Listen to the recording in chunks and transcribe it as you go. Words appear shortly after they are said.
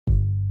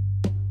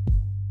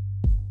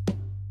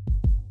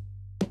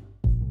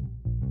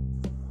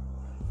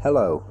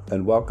Hello,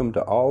 and welcome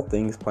to All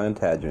Things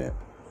Plantagenet.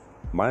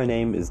 My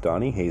name is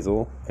Donnie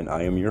Hazel, and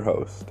I am your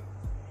host.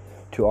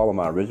 To all of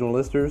my original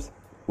listeners,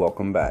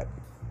 welcome back.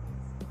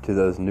 To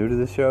those new to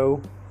the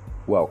show,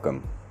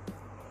 welcome.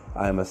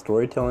 I am a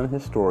storytelling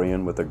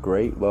historian with a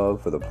great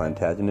love for the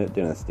Plantagenet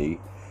dynasty,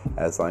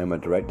 as I am a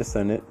direct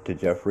descendant to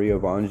Geoffrey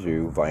of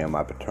Anjou via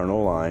my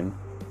paternal line,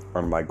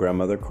 on my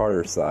grandmother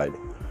Carter's side.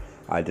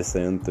 I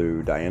descend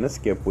through Diana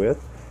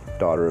Skipwith,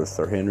 daughter of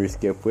Sir Henry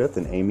Skipwith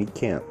and Amy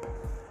Kemp.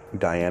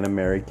 Diana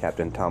married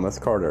Captain Thomas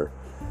Carter.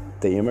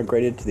 They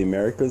immigrated to the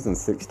Americas in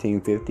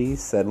 1650,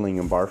 settling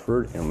in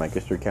Barford in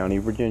Lancaster County,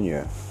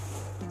 Virginia.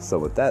 So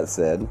with that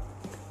said,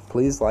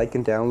 please like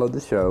and download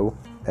the show,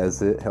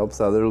 as it helps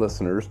other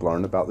listeners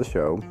learn about the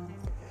show.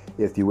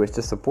 If you wish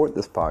to support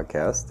this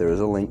podcast, there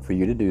is a link for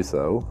you to do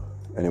so,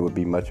 and it would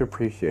be much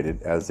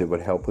appreciated, as it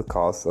would help with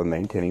costs of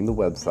maintaining the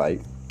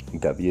website,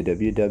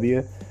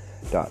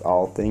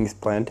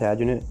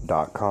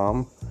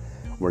 www.allthingsplantagenet.com,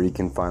 where you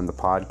can find the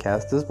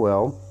podcast as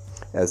well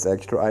as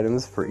extra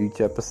items for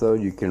each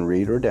episode you can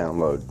read or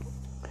download.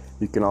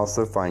 You can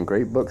also find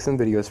great books and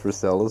videos for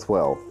sale as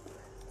well.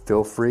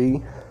 Feel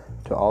free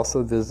to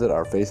also visit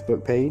our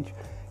Facebook page.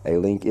 A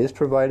link is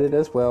provided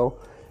as well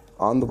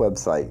on the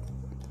website.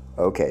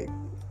 Okay,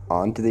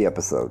 on to the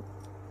episode.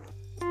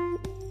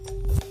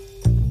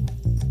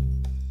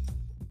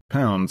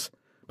 Pounds,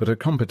 but a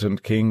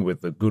competent king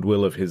with the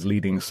goodwill of his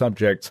leading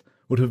subjects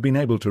would have been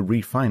able to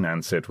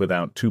refinance it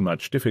without too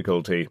much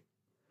difficulty.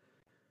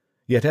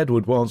 Yet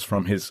Edward was,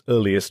 from his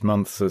earliest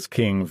months as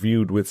king,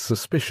 viewed with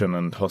suspicion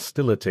and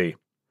hostility.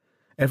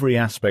 Every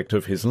aspect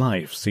of his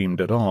life seemed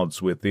at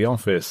odds with the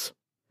office.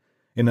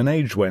 In an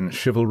age when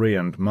chivalry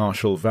and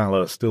martial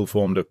valour still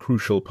formed a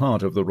crucial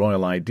part of the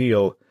royal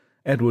ideal,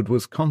 Edward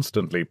was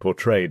constantly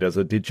portrayed as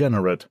a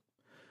degenerate.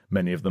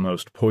 Many of the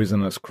most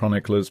poisonous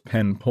chroniclers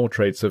pen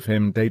portraits of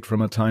him date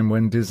from a time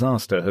when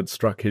disaster had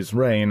struck his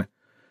reign,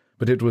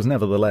 but it was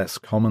nevertheless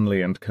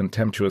commonly and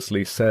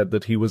contemptuously said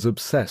that he was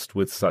obsessed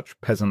with such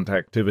peasant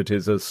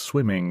activities as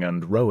swimming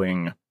and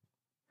rowing.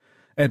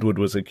 Edward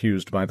was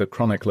accused by the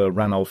chronicler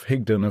Ranulph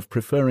Higden of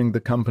preferring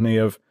the company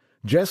of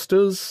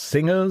jesters,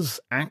 singers,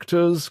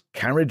 actors,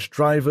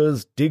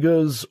 carriage-drivers,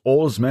 diggers,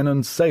 oarsmen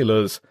and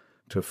sailors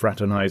to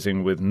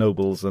fraternizing with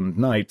nobles and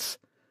knights,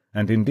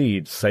 and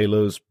indeed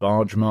sailors,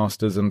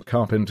 barge-masters and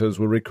carpenters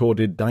were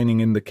recorded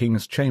dining in the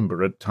king's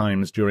chamber at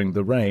times during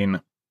the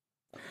reign.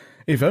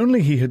 If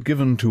only he had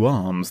given to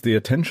arms the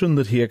attention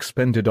that he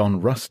expended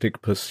on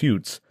rustic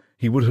pursuits,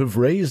 he would have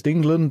raised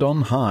England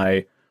on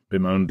high,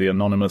 bemoaned the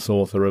anonymous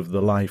author of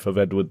The Life of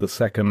Edward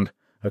II,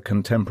 a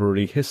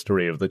contemporary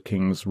history of the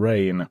king's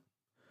reign.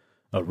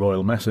 A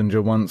royal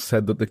messenger once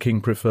said that the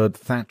king preferred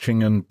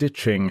thatching and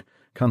ditching,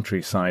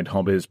 countryside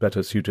hobbies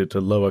better suited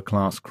to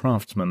lower-class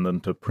craftsmen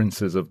than to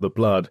princes of the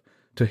blood,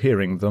 to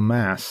hearing the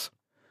Mass.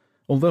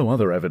 Although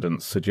other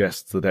evidence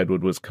suggests that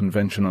Edward was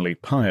conventionally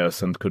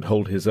pious and could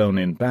hold his own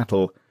in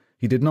battle,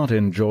 he did not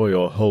enjoy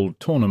or hold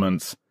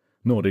tournaments,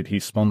 nor did he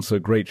sponsor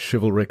great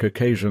chivalric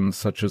occasions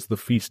such as the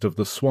Feast of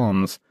the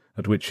Swans,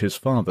 at which his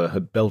father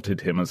had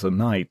belted him as a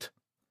knight.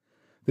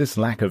 This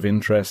lack of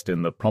interest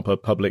in the proper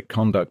public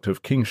conduct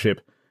of kingship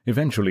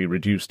eventually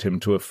reduced him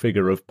to a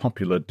figure of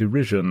popular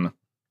derision.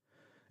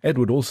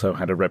 Edward also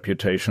had a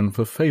reputation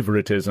for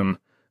favoritism,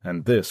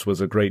 and this was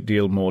a great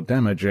deal more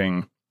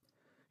damaging.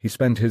 He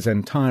spent his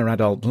entire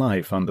adult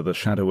life under the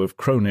shadow of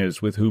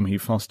cronies with whom he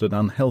fostered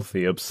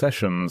unhealthy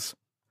obsessions.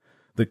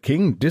 The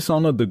king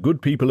dishonoured the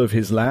good people of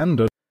his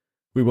land, and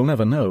we will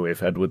never know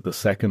if Edward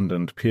II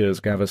and Piers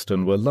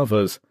Gaveston were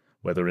lovers,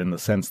 whether in the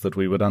sense that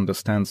we would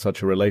understand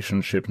such a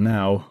relationship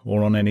now,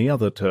 or on any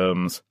other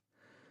terms.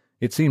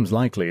 It seems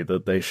likely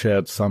that they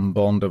shared some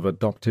bond of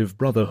adoptive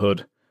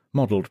brotherhood,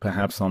 modelled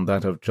perhaps on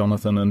that of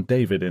Jonathan and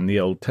David in the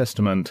Old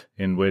Testament,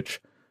 in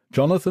which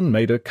Jonathan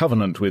made a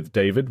covenant with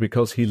David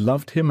because he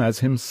loved him as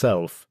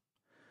himself.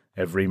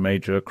 Every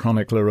major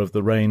chronicler of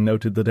the reign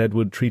noted that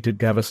Edward treated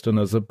Gaveston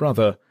as a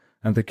brother,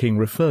 and the king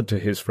referred to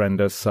his friend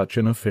as such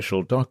in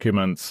official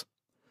documents.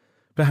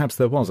 Perhaps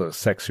there was a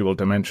sexual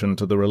dimension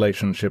to the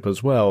relationship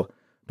as well,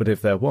 but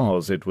if there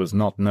was, it was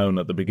not known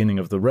at the beginning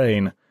of the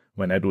reign,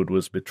 when Edward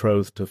was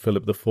betrothed to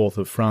Philip IV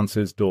of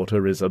France's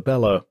daughter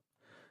Isabella.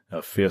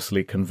 A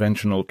fiercely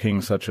conventional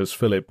king such as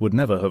Philip would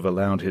never have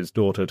allowed his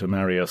daughter to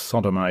marry a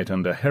sodomite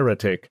and a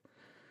heretic,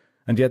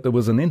 and yet there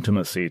was an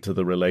intimacy to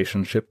the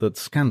relationship that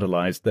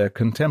scandalized their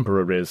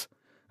contemporaries,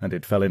 and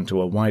it fell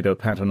into a wider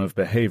pattern of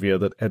behavior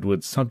that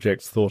Edward's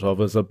subjects thought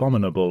of as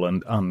abominable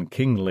and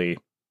unkingly.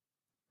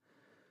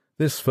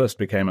 This first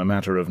became a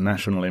matter of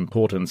national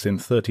importance in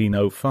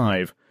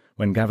 1305,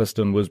 when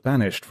Gaveston was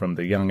banished from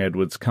the young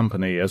Edward's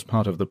company as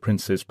part of the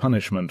prince's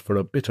punishment for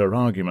a bitter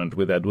argument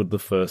with Edward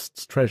I's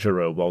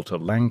treasurer, Walter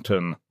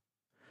Langton.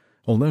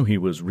 Although he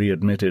was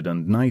readmitted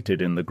and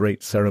knighted in the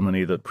great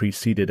ceremony that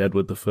preceded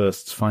Edward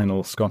I's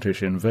final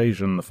Scottish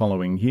invasion the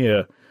following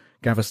year,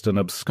 Gaveston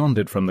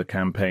absconded from the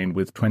campaign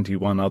with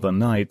 21 other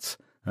knights,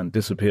 and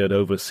disappeared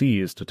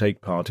overseas to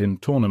take part in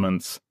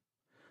tournaments.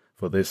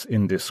 For this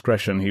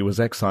indiscretion he was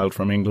exiled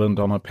from England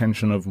on a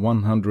pension of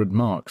 100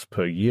 marks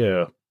per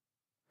year.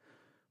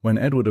 When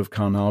Edward of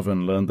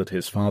Carnarvon learned that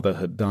his father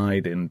had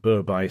died in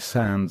Burby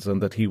Sands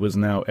and that he was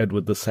now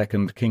Edward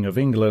II, King of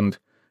England,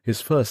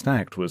 his first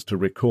act was to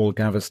recall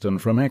Gaveston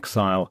from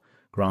exile,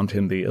 grant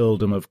him the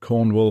earldom of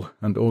Cornwall,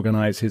 and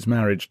organize his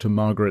marriage to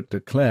Margaret de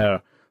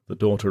Clare, the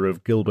daughter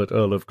of Gilbert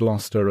Earl of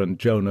Gloucester and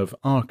Joan of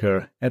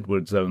Arques,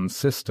 Edward's own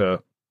sister.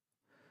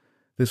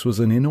 This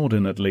was an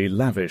inordinately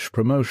lavish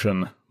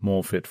promotion,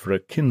 more fit for a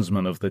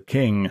kinsman of the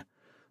king.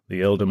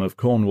 The earldom of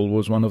Cornwall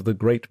was one of the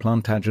great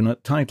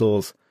Plantagenet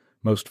titles,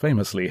 most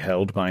famously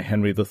held by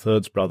Henry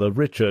III's brother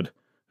Richard,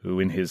 who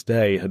in his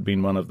day had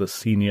been one of the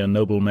senior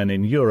noblemen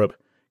in Europe,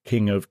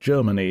 King of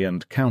Germany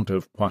and Count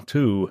of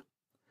Poitou.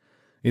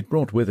 It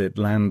brought with it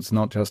lands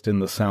not just in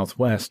the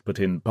southwest, but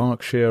in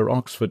Berkshire,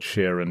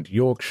 Oxfordshire, and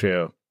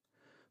Yorkshire.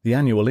 The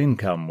annual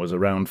income was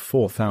around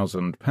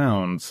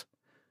 £4,000.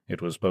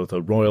 It was both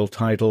a royal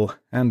title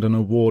and an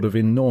award of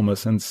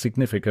enormous and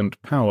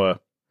significant power.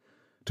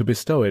 To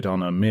bestow it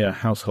on a mere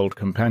household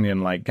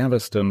companion like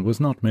Gaveston was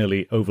not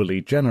merely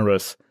overly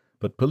generous,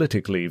 but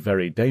politically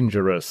very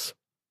dangerous.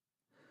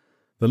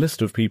 The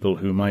list of people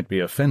who might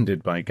be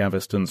offended by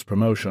Gaveston's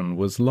promotion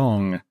was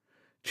long.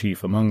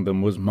 Chief among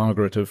them was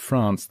Margaret of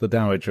France, the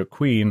Dowager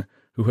Queen,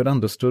 who had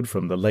understood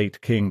from the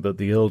late king that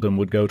the earldom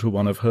would go to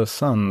one of her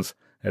sons,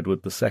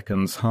 Edward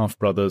II's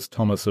half-brothers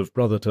Thomas of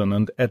Brotherton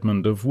and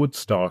Edmund of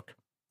Woodstock.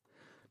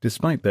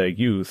 Despite their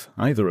youth,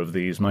 either of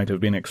these might have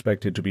been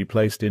expected to be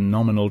placed in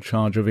nominal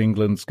charge of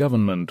England's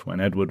government when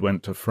Edward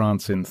went to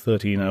France in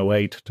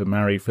 1308 to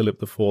marry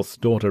Philip IV's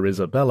daughter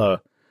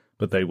Isabella,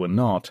 but they were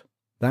not.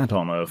 That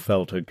honour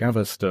fell to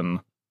Gaveston.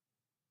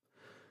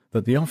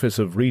 That the office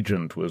of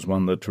regent was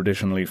one that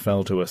traditionally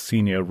fell to a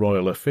senior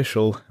royal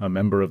official, a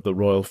member of the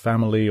royal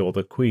family or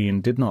the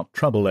Queen, did not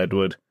trouble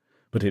Edward,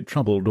 but it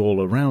troubled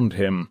all around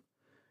him.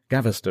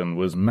 Gaveston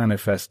was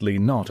manifestly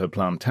not a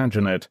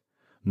Plantagenet,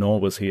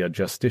 nor was he a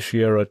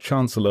justiciar, a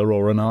chancellor,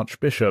 or an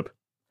archbishop.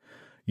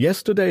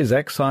 "Yesterday's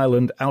exile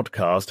and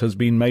outcast has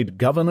been made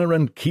governor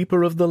and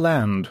keeper of the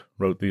land,"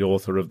 wrote the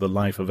author of the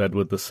Life of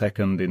Edward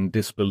II in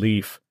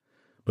disbelief.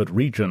 But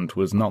regent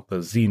was not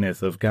the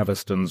zenith of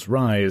Gaveston's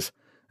rise,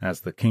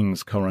 as the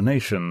king's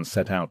coronation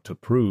set out to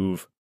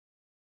prove.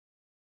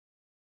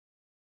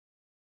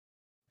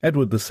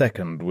 Edward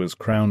II was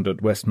crowned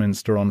at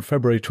Westminster on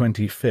February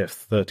 25,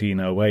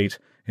 1308,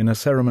 in a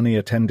ceremony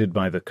attended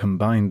by the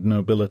combined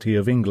nobility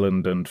of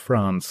England and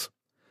France.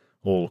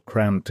 All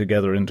crammed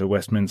together into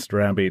Westminster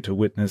Abbey to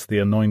witness the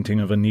anointing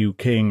of a new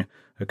king,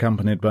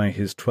 accompanied by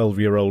his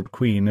 12-year-old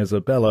queen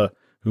Isabella,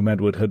 whom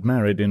Edward had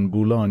married in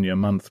Boulogne a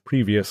month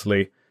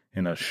previously,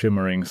 in a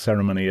shimmering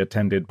ceremony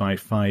attended by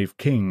 5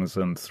 kings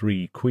and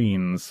 3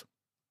 queens.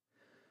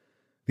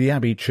 The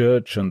Abbey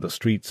church and the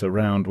streets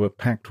around were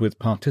packed with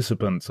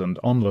participants and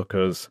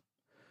onlookers.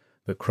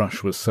 The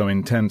crush was so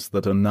intense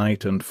that a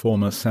knight and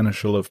former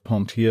seneschal of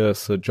Ponthieu,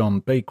 Sir John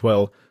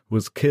Bakewell,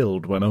 was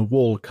killed when a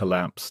wall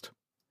collapsed.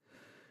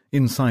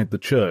 Inside the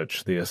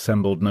church the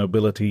assembled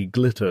nobility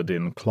glittered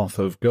in cloth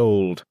of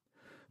gold.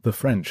 The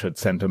French had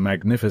sent a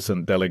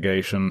magnificent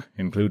delegation,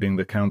 including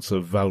the Counts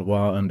of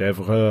Valois and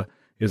Evreux,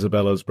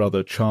 Isabella's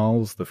brother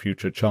Charles, the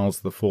future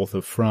Charles IV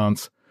of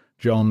France,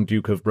 John,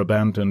 Duke of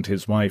Brabant, and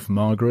his wife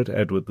Margaret,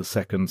 Edward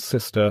II's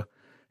sister,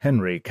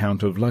 Henry,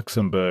 Count of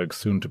Luxembourg,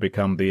 soon to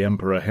become the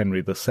Emperor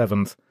Henry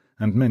VII,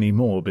 and many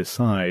more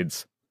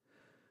besides.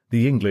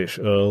 The English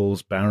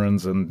earls,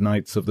 barons, and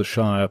knights of the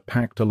Shire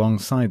packed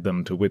alongside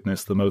them to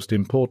witness the most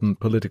important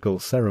political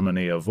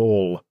ceremony of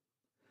all.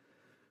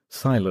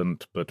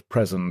 Silent but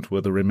present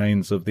were the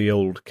remains of the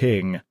old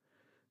king.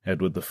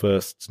 Edward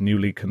I's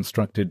newly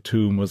constructed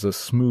tomb was a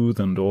smooth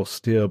and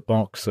austere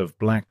box of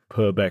black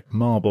Purbeck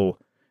marble,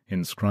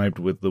 inscribed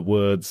with the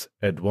words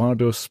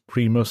Eduardus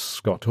primus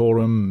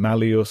Scotorum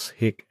malleus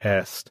hic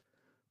est,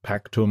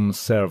 pactum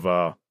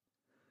serva.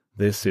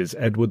 This is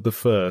Edward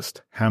I,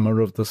 Hammer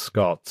of the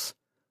Scots.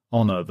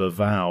 Honour the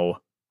vow.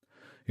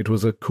 It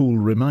was a cool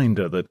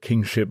reminder that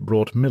kingship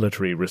brought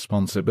military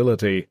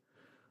responsibility.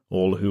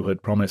 All who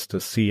had promised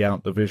to see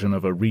out the vision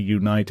of a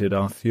reunited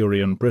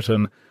Arthurian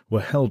Britain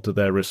were held to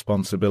their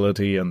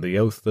responsibility and the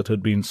oath that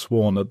had been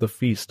sworn at the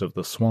Feast of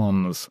the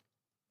Swans.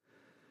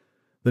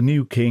 The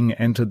new king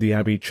entered the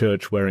Abbey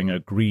church wearing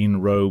a green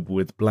robe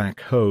with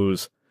black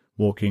hose,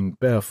 walking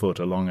barefoot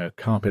along a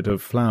carpet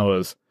of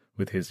flowers,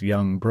 with his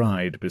young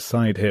bride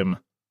beside him.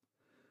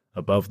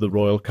 Above the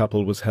royal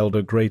couple was held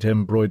a great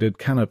embroidered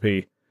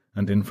canopy,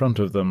 and in front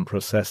of them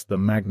processed the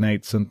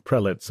magnates and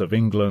prelates of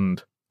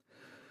England.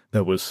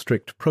 There was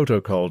strict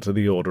protocol to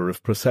the order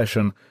of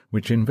procession,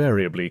 which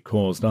invariably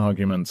caused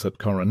arguments at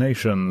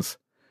coronations.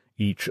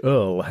 Each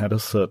earl had a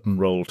certain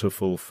role to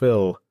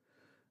fulfill.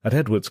 At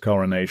Edward's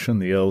coronation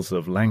the Earls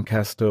of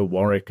Lancaster,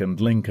 Warwick,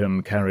 and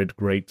Lincoln carried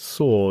great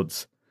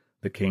swords.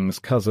 The king's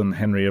cousin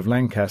Henry of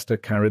Lancaster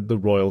carried the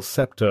royal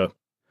sceptre.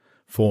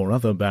 4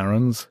 other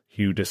barons,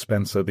 Hugh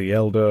Despencer the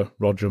elder,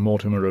 Roger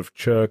Mortimer of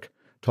Chirk,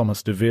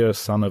 Thomas de Vere,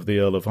 son of the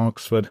Earl of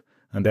Oxford,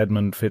 and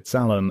Edmund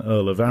Fitzalan,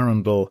 Earl of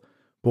Arundel,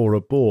 bore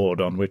a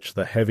board on which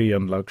the heavy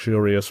and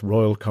luxurious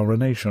royal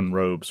coronation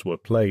robes were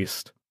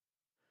placed.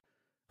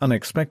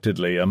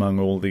 Unexpectedly among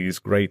all these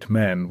great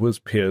men was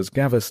Piers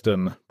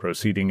Gaveston,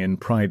 proceeding in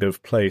pride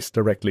of place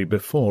directly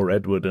before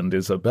Edward and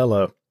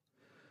Isabella.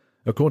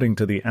 According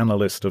to the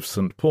Annalist of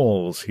St.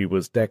 Paul's, he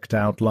was decked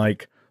out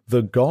like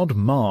the god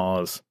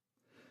Mars.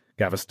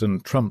 Gaveston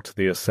trumped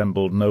the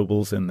assembled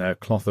nobles in their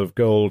cloth of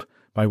gold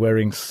by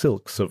wearing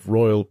silks of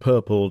royal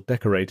purple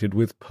decorated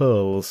with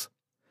pearls.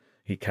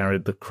 He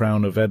carried the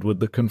crown of Edward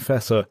the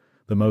Confessor,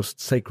 the most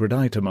sacred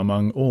item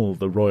among all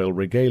the royal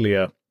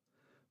regalia.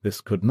 This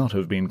could not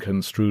have been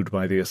construed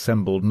by the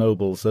assembled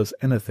nobles as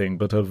anything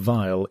but a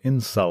vile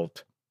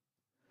insult.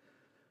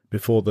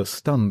 Before the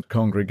stunned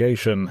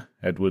congregation,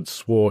 Edward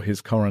swore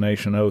his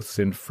coronation oaths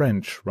in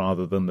French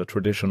rather than the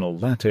traditional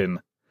Latin.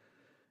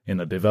 In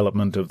a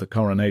development of the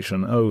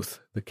coronation oath,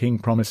 the king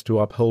promised to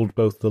uphold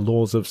both the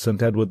laws of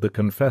St. Edward the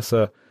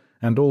Confessor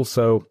and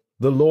also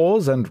the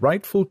laws and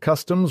rightful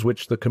customs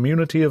which the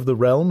community of the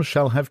realm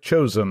shall have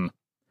chosen.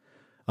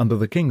 Under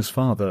the king's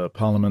father,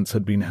 parliaments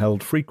had been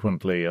held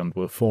frequently and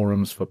were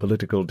forums for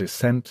political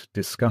dissent,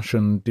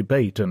 discussion,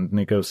 debate, and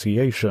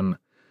negotiation.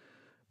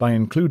 By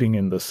including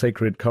in the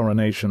sacred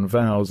coronation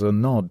vows a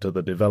nod to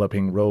the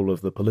developing role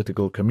of the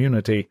political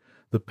community,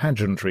 the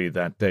pageantry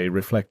that day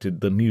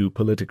reflected the new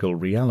political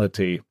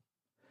reality.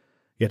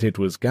 Yet it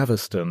was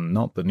Gaveston,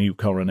 not the new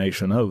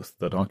coronation oath,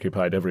 that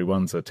occupied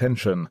everyone's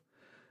attention.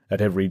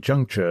 At every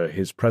juncture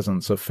his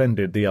presence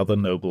offended the other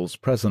nobles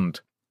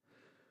present.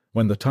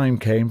 When the time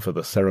came for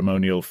the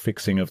ceremonial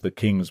fixing of the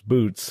king's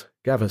boots,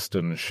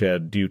 Gaveston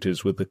shared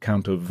duties with the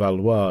Count of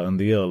Valois and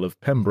the Earl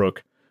of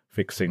Pembroke,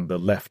 fixing the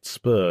left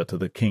spur to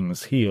the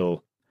king's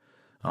heel.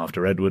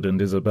 After Edward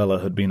and Isabella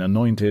had been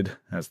anointed,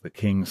 as the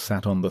king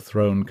sat on the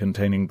throne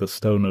containing the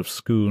stone of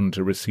Scone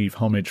to receive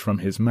homage from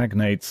his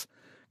magnates,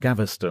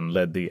 Gaveston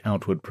led the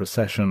outward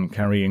procession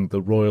carrying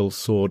the royal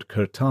sword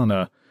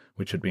Curtana,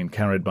 which had been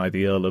carried by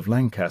the Earl of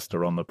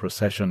Lancaster on the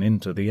procession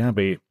into the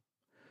abbey.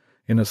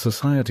 In a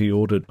society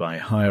ordered by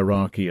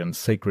hierarchy and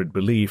sacred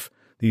belief,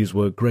 these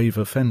were grave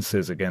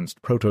offences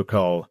against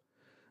protocol.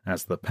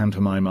 As the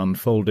pantomime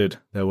unfolded,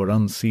 there were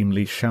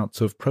unseemly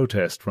shouts of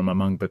protest from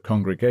among the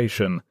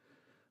congregation,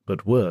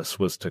 but worse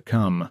was to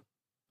come.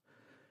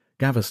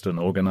 Gaveston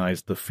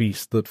organized the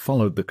feast that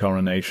followed the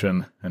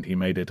coronation, and he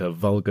made it a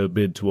vulgar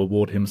bid to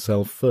award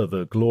himself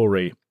further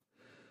glory.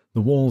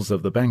 The walls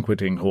of the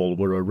banqueting hall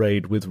were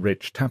arrayed with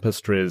rich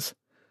tapestries.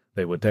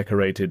 They were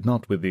decorated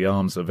not with the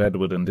arms of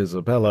Edward and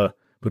Isabella,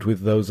 but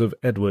with those of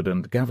Edward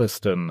and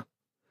Gaveston.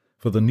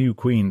 For the new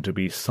queen to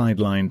be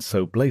sidelined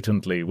so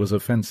blatantly was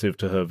offensive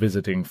to her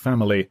visiting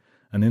family,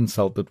 an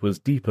insult that was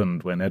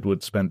deepened when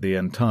Edward spent the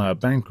entire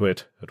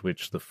banquet, at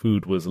which the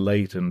food was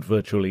late and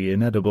virtually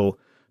inedible,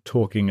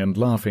 talking and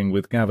laughing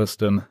with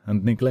Gaveston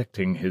and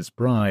neglecting his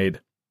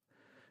bride.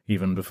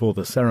 Even before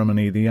the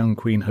ceremony, the young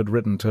queen had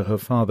written to her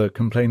father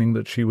complaining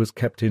that she was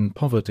kept in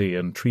poverty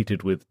and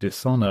treated with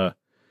dishonour.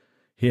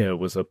 Here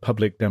was a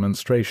public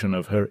demonstration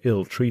of her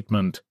ill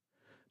treatment.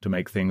 To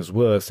make things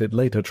worse, it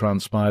later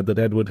transpired that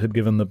Edward had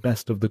given the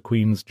best of the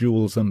queen's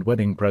jewels and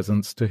wedding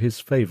presents to his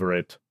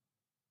favourite.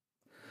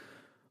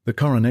 The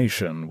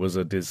coronation was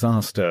a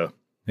disaster.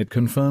 It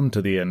confirmed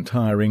to the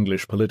entire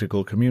English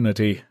political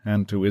community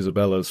and to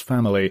Isabella's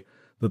family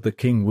that the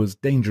king was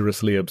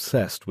dangerously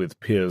obsessed with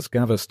Piers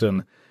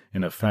Gaveston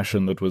in a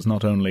fashion that was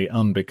not only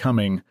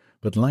unbecoming,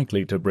 but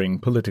likely to bring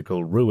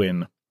political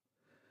ruin.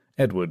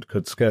 Edward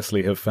could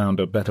scarcely have found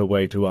a better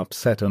way to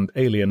upset and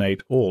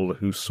alienate all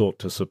who sought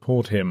to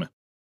support him.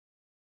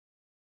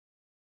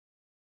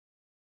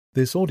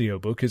 This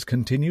audiobook is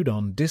continued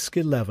on Disc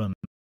 11.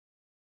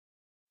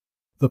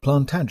 The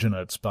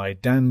Plantagenets by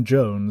Dan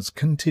Jones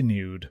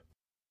continued.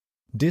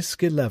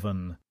 Disc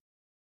 11.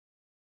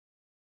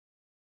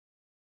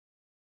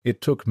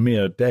 It took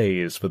mere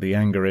days for the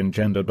anger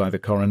engendered by the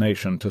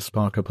coronation to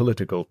spark a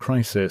political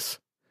crisis.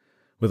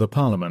 With a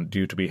parliament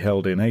due to be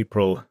held in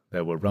April,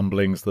 there were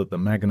rumblings that the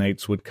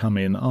magnates would come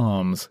in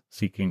arms,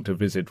 seeking to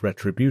visit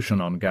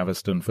retribution on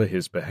Gaveston for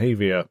his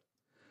behaviour.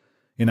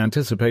 In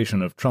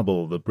anticipation of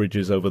trouble, the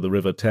bridges over the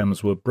River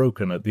Thames were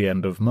broken at the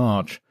end of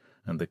March,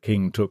 and the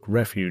king took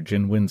refuge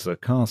in Windsor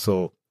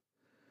Castle.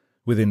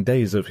 Within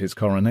days of his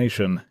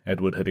coronation,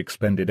 Edward had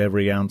expended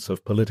every ounce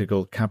of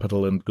political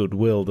capital and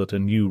goodwill that a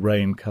new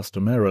reign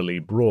customarily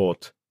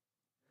brought.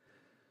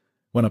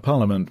 When a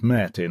parliament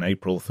met in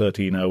April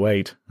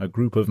 1308, a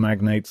group of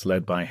magnates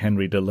led by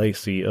Henry de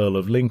Lacy, Earl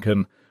of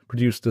Lincoln,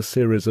 produced a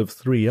series of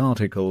 3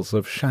 articles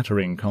of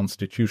shattering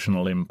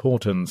constitutional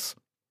importance.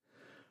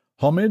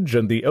 "Homage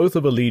and the oath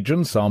of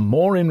allegiance are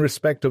more in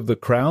respect of the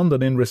crown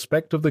than in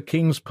respect of the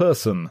king's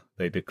person,"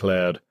 they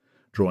declared,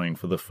 drawing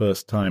for the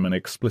first time an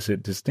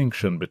explicit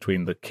distinction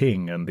between the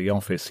king and the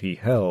office he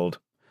held.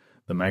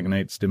 The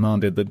magnates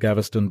demanded that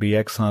Gaveston be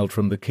exiled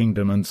from the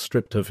kingdom and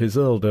stripped of his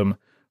earldom,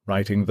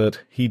 writing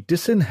that he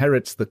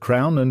disinherits the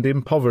crown and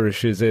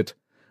impoverishes it,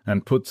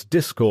 and puts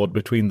discord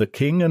between the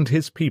king and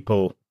his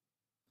people.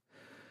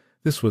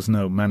 This was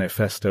no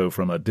manifesto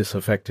from a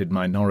disaffected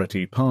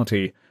minority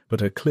party,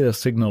 but a clear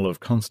signal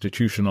of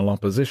constitutional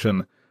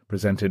opposition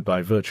presented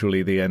by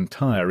virtually the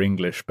entire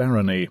English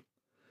barony.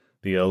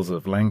 The Earls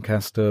of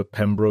Lancaster,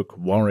 Pembroke,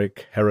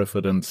 Warwick,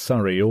 Hereford and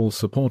Surrey all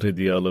supported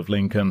the Earl of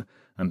Lincoln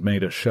and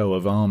made a show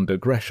of armed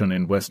aggression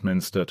in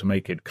Westminster to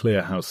make it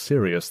clear how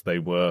serious they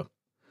were.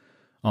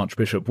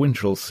 Archbishop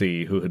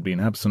Winchelsea, who had been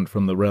absent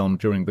from the realm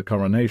during the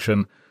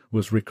coronation,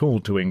 was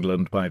recalled to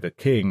England by the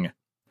king.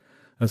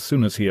 As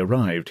soon as he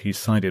arrived, he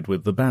sided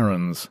with the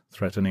barons,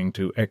 threatening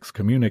to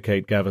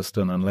excommunicate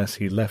Gaveston unless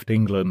he left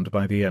England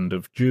by the end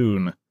of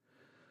June.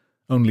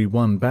 Only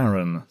one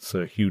baron,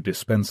 Sir Hugh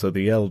Despencer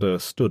the Elder,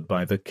 stood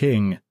by the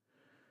king.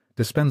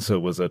 Despencer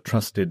was a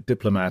trusted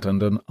diplomat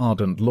and an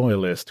ardent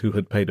loyalist who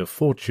had paid a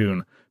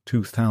fortune,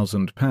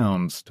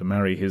 £2,000, to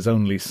marry his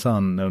only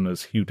son, known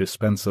as Hugh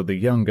Despencer the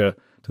Younger,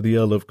 to the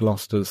Earl of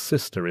Gloucester's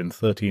sister in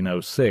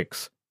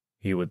 1306.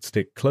 He would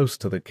stick close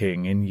to the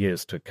king in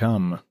years to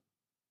come.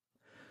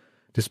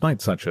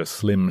 Despite such a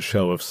slim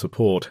show of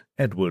support,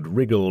 Edward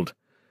wriggled.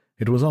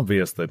 It was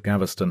obvious that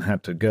Gaveston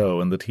had to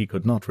go and that he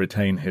could not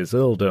retain his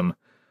earldom,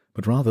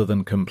 but rather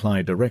than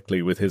comply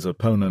directly with his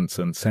opponents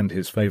and send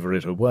his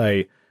favourite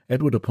away,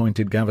 Edward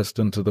appointed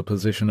Gaveston to the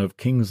position of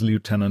King's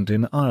Lieutenant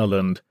in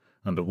Ireland,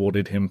 and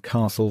awarded him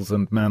castles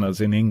and manors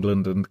in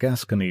England and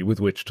Gascony with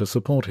which to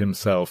support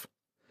himself.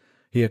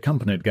 He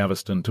accompanied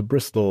Gaveston to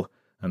Bristol,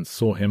 and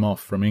saw him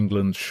off from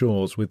England's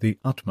shores with the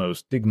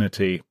utmost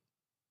dignity.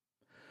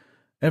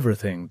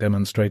 Everything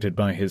demonstrated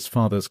by his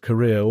father's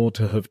career ought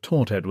to have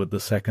taught Edward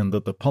II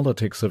that the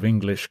politics of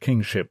English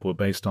kingship were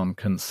based on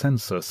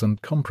consensus and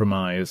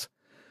compromise.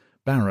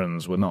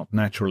 Barons were not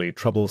naturally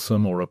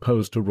troublesome or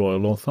opposed to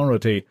royal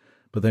authority,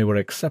 but they were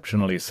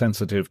exceptionally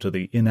sensitive to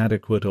the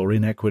inadequate or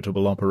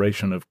inequitable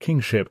operation of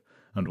kingship,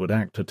 and would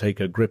act to take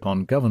a grip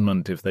on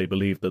government if they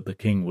believed that the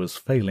king was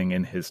failing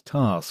in his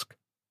task.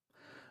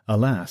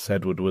 Alas,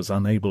 Edward was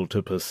unable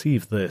to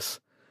perceive this.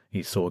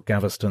 He saw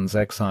Gaveston's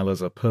exile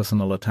as a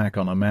personal attack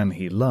on a man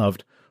he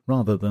loved,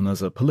 rather than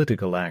as a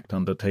political act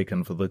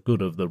undertaken for the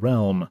good of the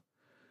realm.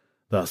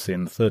 Thus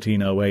in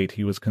 1308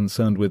 he was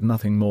concerned with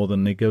nothing more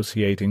than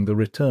negotiating the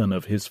return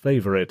of his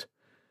favourite.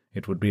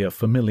 It would be a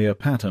familiar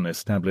pattern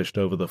established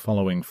over the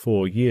following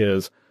 4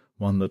 years,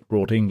 one that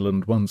brought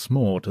England once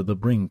more to the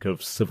brink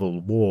of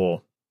civil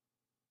war.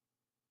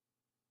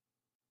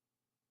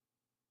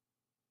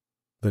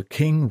 The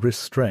king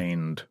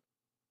restrained.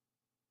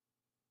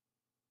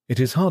 It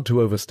is hard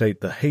to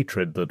overstate the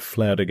hatred that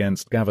flared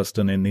against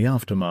Gaveston in the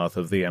aftermath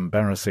of the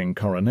embarrassing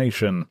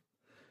coronation.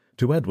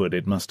 To Edward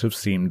it must have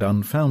seemed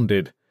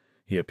unfounded.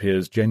 He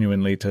appears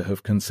genuinely to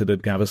have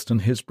considered Gaveston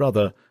his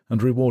brother,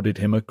 and rewarded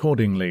him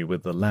accordingly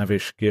with the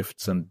lavish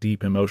gifts and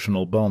deep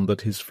emotional bond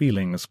that his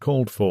feelings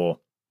called for.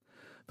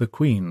 The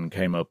Queen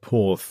came a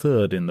poor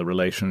third in the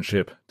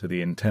relationship, to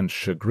the intense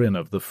chagrin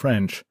of the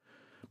French,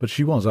 but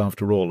she was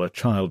after all a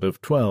child of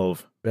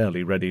 12,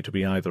 barely ready to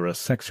be either a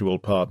sexual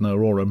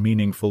partner or a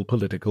meaningful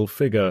political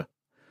figure.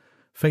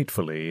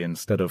 Fatefully,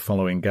 instead of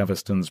following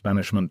Gaveston's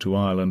banishment to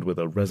Ireland with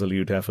a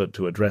resolute effort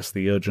to address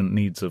the urgent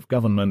needs of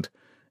government,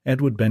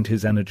 Edward bent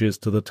his energies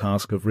to the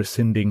task of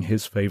rescinding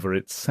his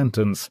favourite's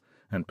sentence,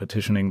 and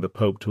petitioning the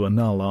Pope to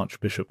annul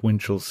Archbishop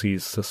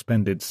Winchelsea's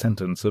suspended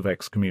sentence of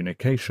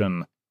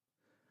excommunication.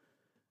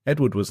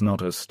 Edward was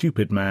not a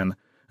stupid man,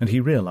 and he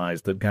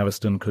realized that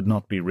Gaveston could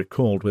not be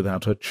recalled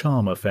without a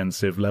charm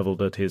offensive levelled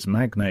at his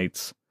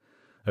magnates.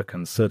 A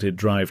concerted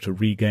drive to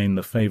regain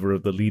the favour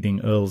of the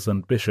leading earls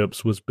and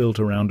bishops was built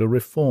around a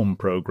reform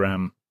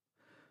programme.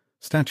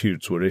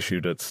 Statutes were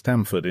issued at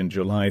Stamford in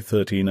July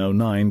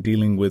 1309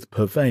 dealing with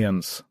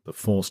purveyance, the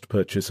forced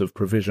purchase of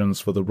provisions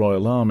for the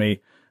royal army,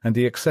 and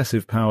the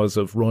excessive powers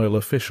of royal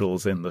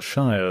officials in the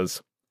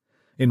shires.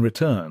 In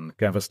return,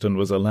 Gaveston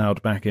was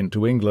allowed back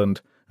into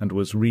England, and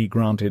was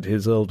re-granted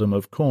his earldom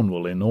of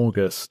Cornwall in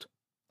August.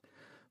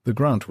 The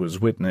grant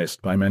was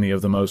witnessed by many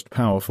of the most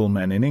powerful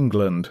men in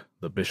England,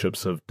 the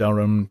bishops of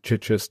Durham,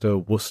 Chichester,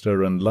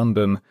 Worcester and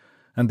London,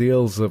 and the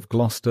Earls of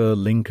Gloucester,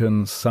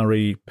 Lincoln,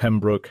 Surrey,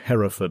 Pembroke,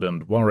 Hereford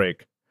and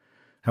Warwick.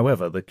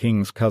 However, the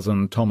king's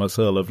cousin Thomas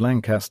Earl of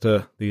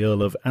Lancaster, the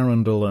Earl of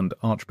Arundel and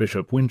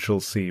Archbishop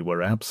Winchelsea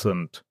were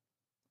absent.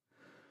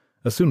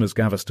 As soon as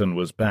Gaveston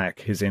was back,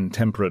 his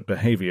intemperate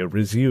behaviour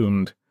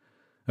resumed.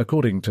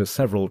 According to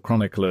several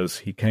chroniclers,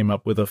 he came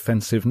up with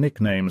offensive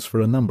nicknames for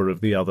a number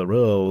of the other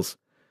earls.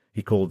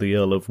 He called the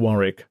Earl of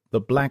Warwick the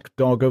Black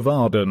Dog of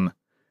Arden.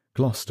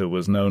 Gloucester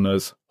was known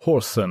as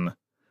Whoreson,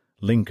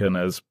 Lincoln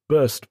as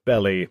Burst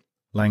Belly,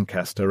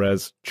 Lancaster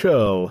as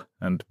Churl,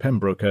 and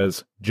Pembroke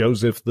as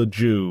Joseph the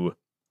Jew.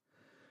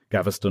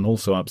 Gaveston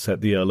also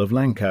upset the Earl of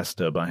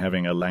Lancaster by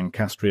having a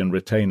Lancastrian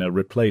retainer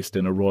replaced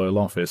in a royal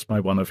office by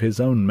one of his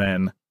own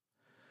men.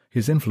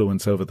 His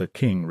influence over the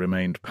king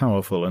remained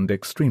powerful and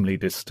extremely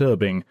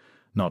disturbing,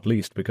 not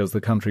least because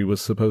the country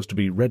was supposed to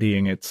be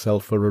readying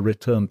itself for a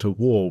return to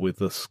war with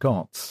the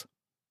Scots.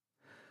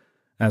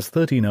 As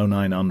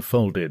 1309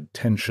 unfolded,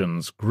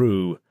 tensions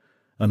grew.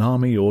 An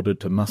army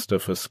ordered to muster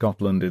for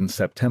Scotland in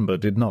September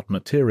did not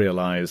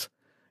materialize,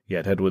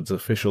 yet Edward's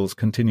officials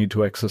continued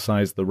to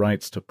exercise the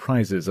rights to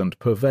prizes and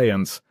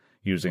purveyance,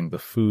 using the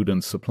food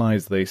and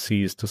supplies they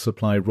seized to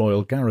supply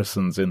royal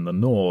garrisons in the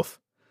north.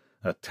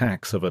 A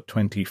tax of a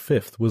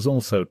 25th was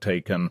also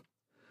taken.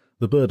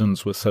 The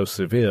burdens were so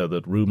severe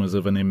that rumours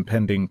of an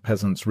impending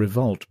peasants'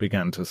 revolt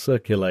began to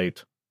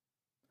circulate.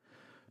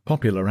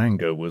 Popular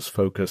anger was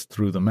focused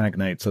through the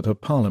magnates at a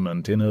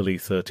parliament in early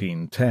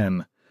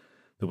 1310.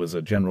 There was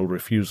a general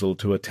refusal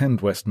to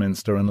attend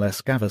Westminster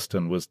unless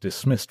Gaveston was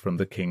dismissed from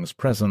the king's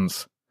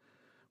presence.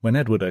 When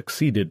Edward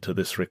acceded to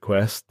this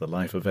request, the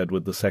Life of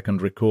Edward II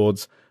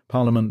records,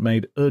 Parliament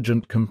made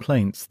urgent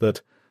complaints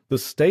that the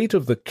state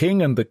of the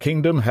king and the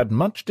kingdom had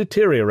much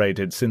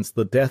deteriorated since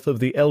the death of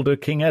the elder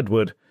King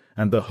Edward,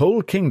 and the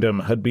whole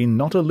kingdom had been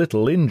not a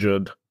little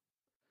injured.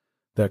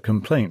 Their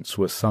complaints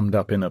were summed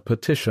up in a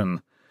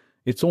petition.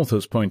 Its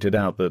authors pointed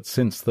out that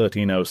since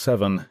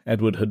 1307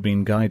 Edward had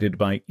been guided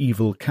by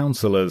evil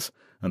counsellors,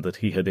 and that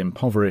he had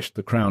impoverished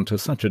the crown to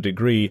such a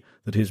degree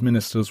that his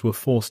ministers were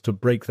forced to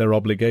break their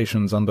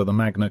obligations under the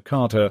Magna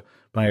Carta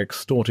by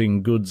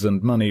extorting goods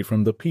and money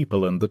from the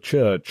people and the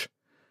church.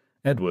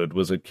 Edward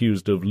was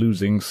accused of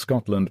losing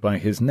Scotland by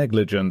his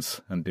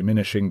negligence and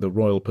diminishing the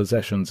royal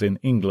possessions in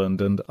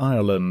England and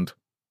Ireland.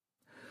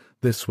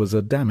 This was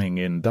a damning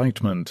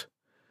indictment.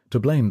 To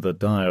blame the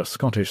dire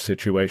Scottish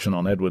situation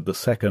on Edward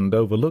II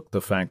overlooked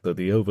the fact that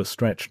the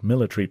overstretched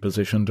military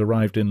position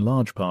derived in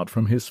large part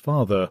from his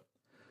father,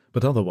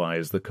 but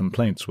otherwise the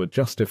complaints were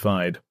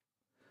justified.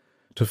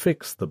 To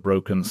fix the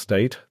broken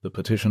state, the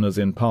petitioners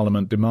in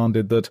Parliament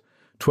demanded that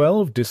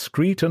 12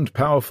 discreet and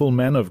powerful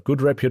men of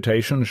good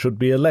reputation should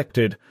be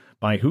elected,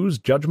 by whose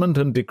judgment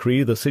and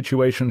decree the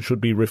situation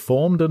should be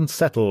reformed and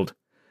settled,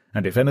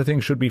 and if anything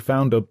should be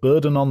found a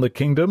burden on the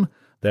kingdom,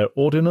 their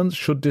ordinance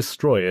should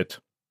destroy it.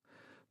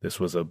 This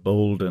was a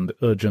bold and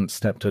urgent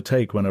step to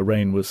take when a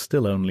reign was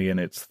still only in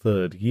its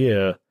 3rd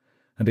year,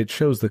 and it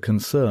shows the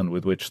concern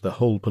with which the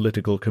whole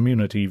political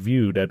community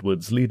viewed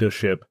Edward's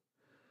leadership.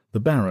 The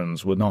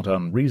barons were not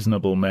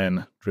unreasonable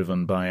men,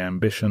 driven by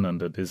ambition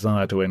and a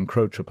desire to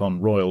encroach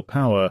upon royal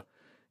power.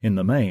 In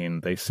the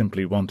main, they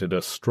simply wanted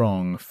a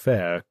strong,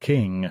 fair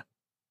king.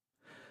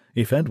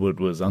 If Edward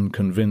was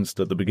unconvinced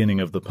at the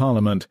beginning of the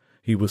Parliament,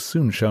 he was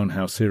soon shown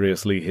how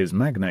seriously his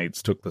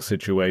magnates took the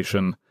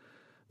situation.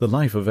 The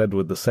Life of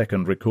Edward II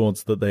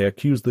records that they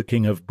accused the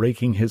king of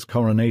breaking his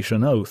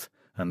coronation oath,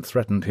 and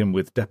threatened him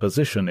with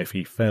deposition if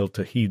he failed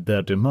to heed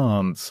their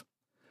demands.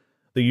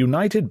 The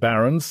united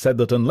barons said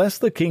that unless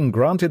the king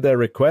granted their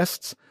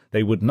requests,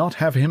 they would not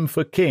have him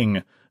for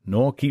king,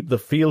 nor keep the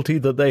fealty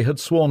that they had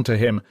sworn to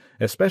him,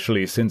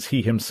 especially since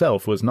he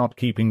himself was not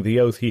keeping the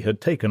oath he had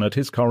taken at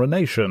his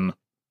coronation.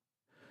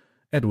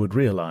 Edward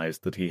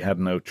realized that he had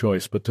no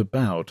choice but to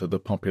bow to the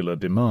popular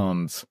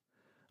demands.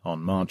 On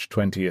March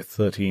 20th,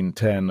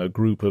 1310, a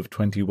group of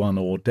 21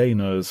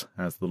 ordainers,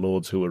 as the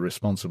lords who were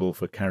responsible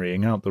for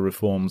carrying out the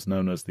reforms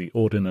known as the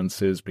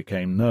Ordinances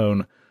became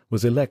known,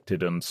 was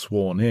elected and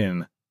sworn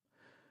in.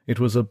 It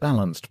was a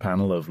balanced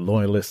panel of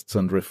loyalists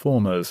and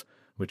reformers,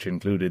 which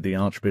included the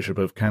Archbishop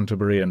of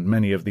Canterbury and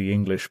many of the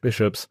English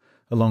bishops,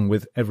 along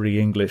with every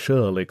English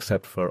earl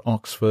except for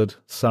Oxford,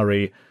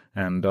 Surrey,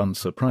 and,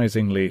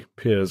 unsurprisingly,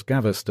 Piers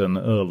Gaveston,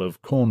 Earl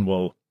of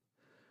Cornwall.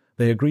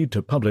 They agreed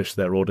to publish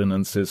their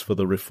ordinances for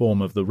the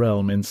reform of the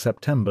realm in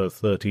September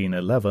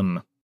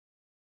 1311.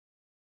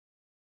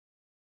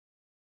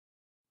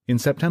 In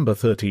September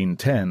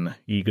 1310,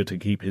 eager to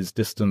keep his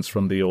distance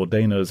from the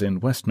ordainers in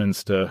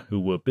Westminster,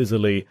 who were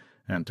busily,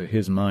 and to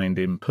his mind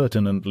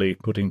impertinently,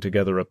 putting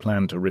together a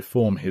plan to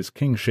reform his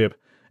kingship,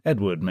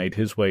 Edward made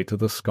his way to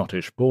the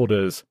Scottish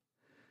borders.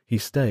 He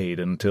stayed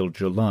until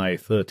July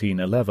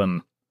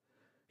 1311.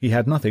 He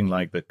had nothing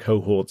like the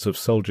cohorts of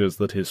soldiers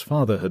that his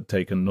father had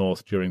taken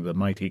north during the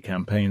mighty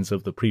campaigns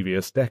of the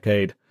previous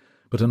decade,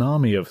 but an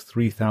army of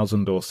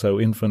 3,000 or so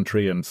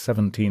infantry and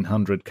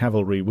 1,700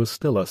 cavalry was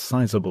still a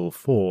sizable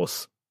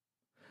force.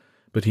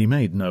 But he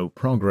made no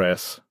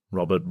progress.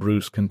 Robert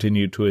Bruce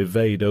continued to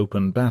evade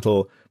open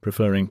battle,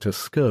 preferring to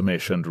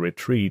skirmish and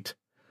retreat.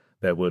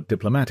 There were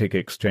diplomatic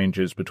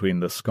exchanges between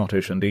the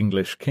Scottish and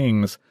English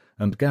kings,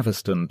 and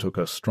Gaveston took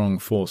a strong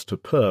force to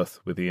Perth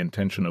with the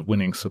intention of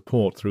winning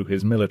support through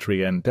his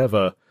military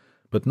endeavour,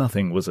 but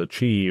nothing was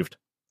achieved.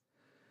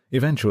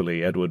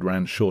 Eventually Edward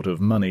ran short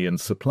of money and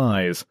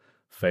supplies,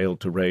 failed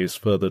to raise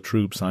further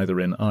troops either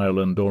in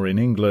Ireland or in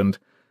England,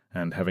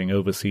 and having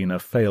overseen a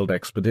failed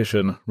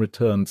expedition,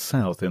 returned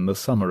south in the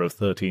summer of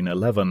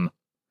 1311.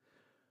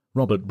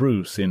 Robert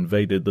Bruce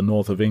invaded the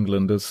north of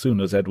England as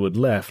soon as Edward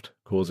left,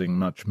 causing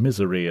much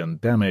misery and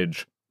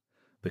damage.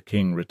 The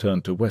king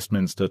returned to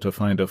Westminster to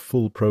find a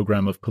full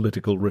programme of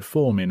political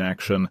reform in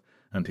action,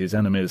 and his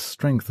enemies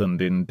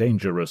strengthened in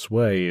dangerous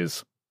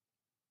ways.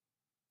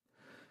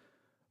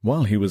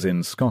 While he was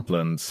in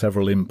Scotland,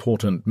 several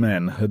important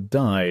men had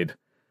died.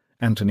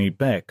 Anthony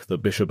Beck, the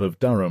Bishop of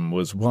Durham,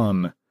 was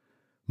one.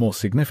 More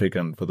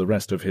significant for the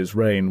rest of his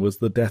reign was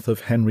the death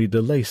of Henry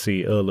de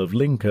Lacy, Earl of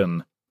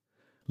Lincoln.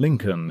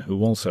 Lincoln,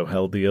 who also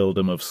held the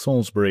earldom of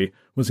Salisbury,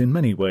 was in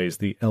many ways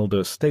the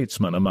elder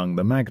statesman among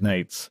the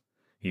magnates.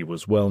 He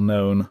was well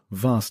known,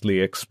 vastly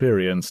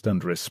experienced,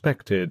 and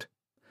respected.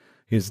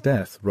 His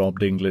death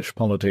robbed English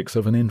politics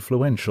of an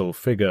influential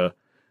figure.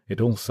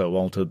 It also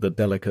altered the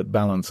delicate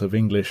balance of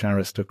English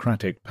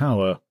aristocratic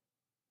power.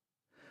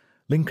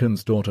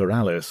 Lincoln's daughter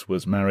Alice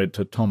was married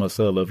to Thomas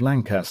Earl of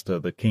Lancaster,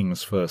 the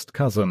king's first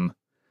cousin.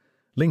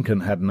 Lincoln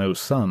had no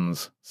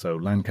sons, so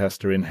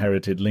Lancaster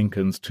inherited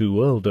Lincoln's 2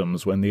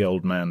 earldoms when the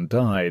old man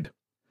died.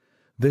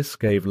 This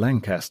gave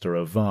Lancaster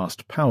a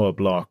vast power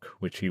block,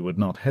 which he would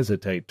not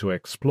hesitate to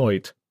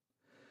exploit.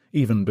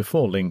 Even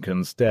before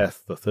Lincoln's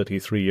death, the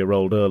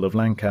 33-year-old Earl of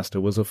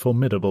Lancaster was a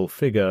formidable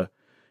figure.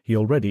 He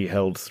already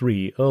held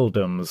 3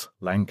 earldoms,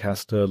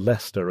 Lancaster,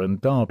 Leicester,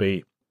 and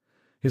Derby.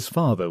 His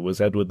father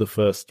was Edward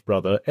I's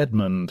brother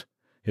Edmund.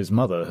 His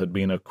mother had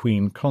been a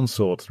queen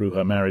consort through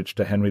her marriage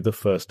to Henry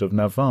I of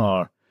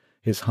Navarre.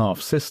 His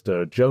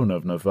half-sister, Joan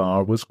of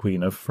Navarre, was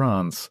Queen of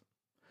France.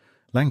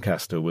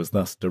 Lancaster was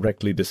thus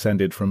directly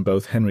descended from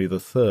both Henry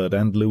III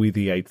and Louis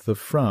VIII of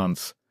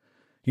France.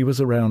 He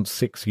was around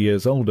 6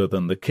 years older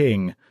than the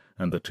king,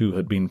 and the two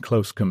had been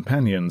close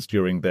companions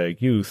during their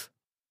youth.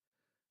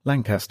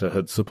 Lancaster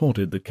had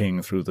supported the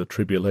king through the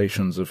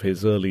tribulations of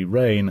his early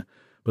reign,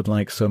 but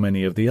like so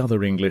many of the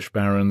other English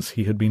barons,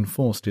 he had been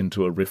forced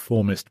into a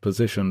reformist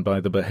position by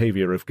the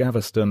behaviour of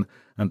Gaveston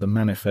and the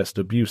manifest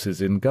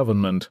abuses in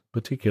government,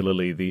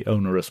 particularly the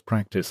onerous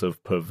practice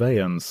of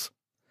purveyance.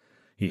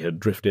 He had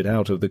drifted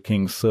out of the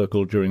king's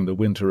circle during the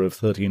winter of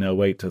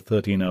 1308 to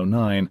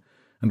 1309,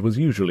 and was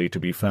usually to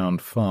be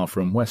found far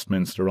from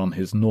Westminster on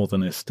his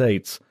northern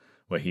estates,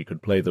 where he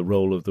could play the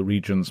role of the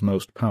region's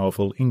most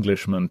powerful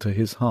Englishman to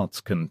his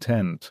heart's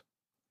content.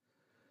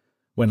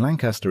 When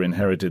Lancaster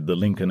inherited the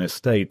Lincoln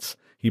estates,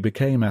 he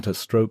became at a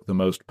stroke the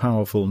most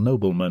powerful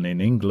nobleman in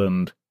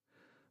England.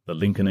 The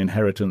Lincoln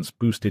inheritance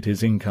boosted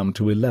his income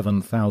to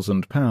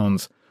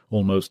 £11,000,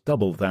 almost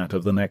double that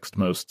of the next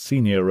most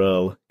senior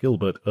earl,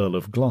 Gilbert, Earl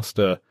of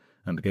Gloucester,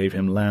 and gave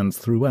him lands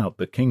throughout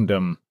the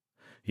kingdom.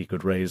 He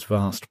could raise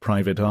vast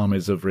private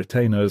armies of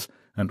retainers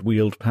and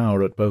wield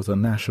power at both a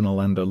national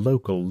and a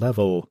local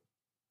level.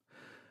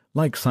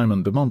 Like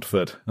Simon de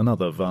Montfort,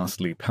 another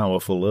vastly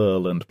powerful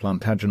earl and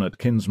Plantagenet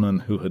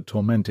kinsman who had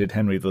tormented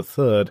Henry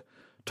III,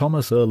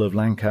 Thomas Earl of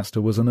Lancaster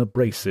was an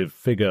abrasive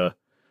figure.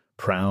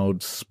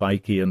 Proud,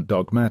 spiky, and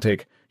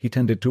dogmatic, he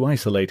tended to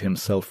isolate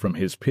himself from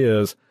his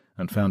peers,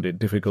 and found it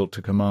difficult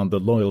to command the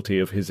loyalty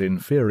of his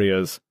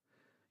inferiors.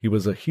 He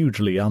was a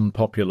hugely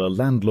unpopular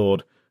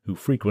landlord, who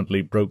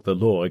frequently broke the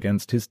law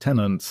against his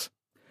tenants.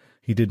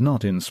 He did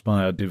not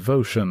inspire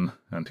devotion,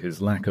 and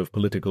his lack of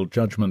political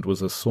judgment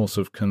was a source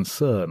of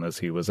concern as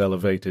he was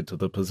elevated to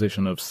the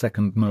position of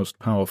second most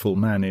powerful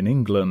man in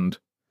England.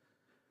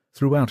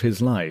 Throughout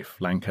his life,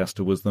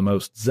 Lancaster was the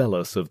most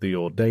zealous of the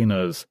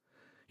Ordainers.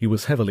 He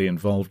was heavily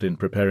involved in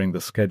preparing the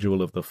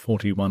schedule of the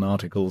 41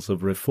 Articles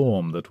of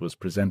Reform that was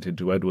presented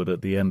to Edward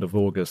at the end of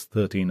August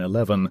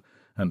 1311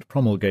 and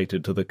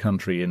promulgated to the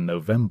country in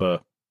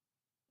November.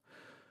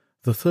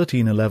 The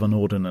 1311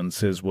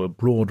 ordinances were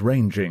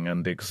broad-ranging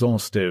and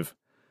exhaustive.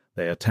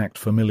 They attacked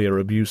familiar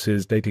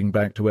abuses dating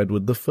back to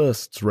Edward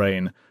I's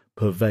reign,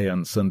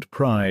 purveyance and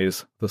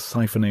prize, the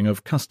siphoning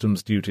of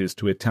customs duties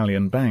to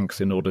Italian banks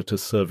in order to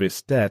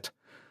service debt,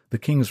 the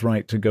king's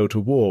right to go to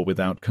war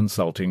without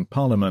consulting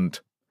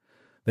Parliament.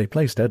 They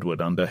placed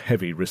Edward under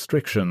heavy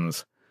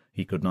restrictions.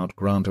 He could not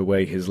grant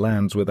away his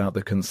lands without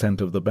the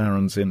consent of the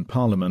barons in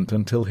Parliament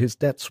until his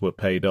debts were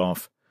paid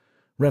off.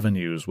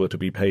 Revenues were to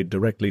be paid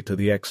directly to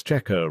the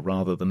exchequer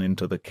rather than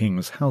into the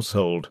king's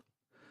household.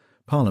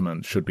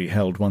 Parliament should be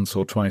held once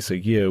or twice a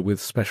year with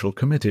special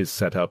committees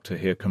set up to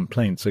hear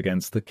complaints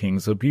against the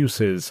king's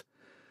abuses.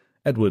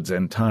 Edward's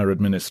entire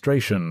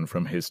administration,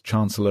 from his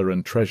chancellor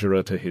and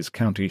treasurer to his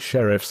county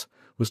sheriffs,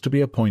 was to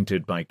be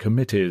appointed by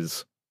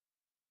committees.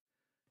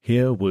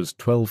 Here was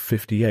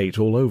 1258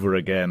 all over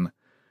again.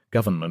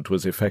 Government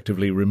was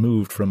effectively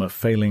removed from a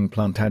failing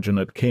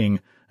Plantagenet king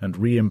and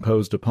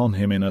reimposed upon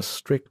him in a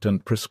strict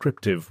and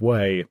prescriptive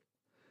way.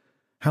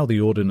 How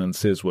the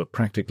ordinances were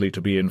practically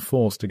to be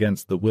enforced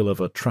against the will of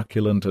a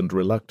truculent and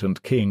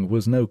reluctant king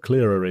was no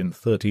clearer in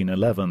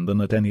 1311 than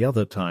at any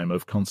other time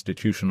of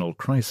constitutional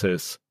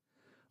crisis.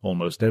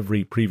 Almost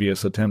every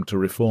previous attempt to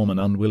reform an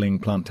unwilling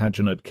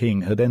Plantagenet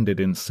king had ended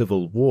in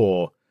civil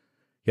war,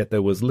 yet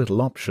there was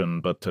little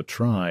option but to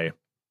try.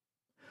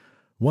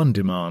 One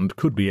demand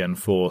could be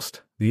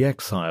enforced, the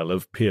exile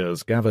of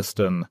Piers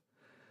Gaveston.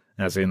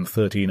 As in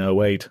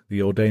 1308,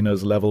 the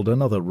Ordainers levelled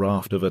another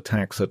raft of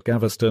attacks at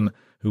Gaveston,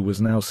 who was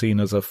now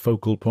seen as a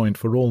focal point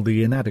for all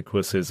the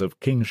inadequacies of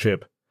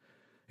kingship.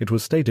 It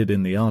was stated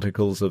in the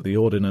articles of the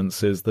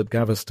ordinances that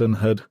Gaveston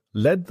had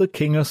led the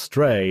king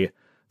astray,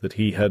 that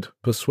he had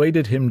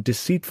persuaded him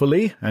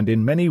deceitfully and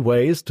in many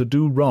ways to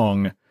do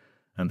wrong,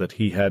 and that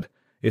he had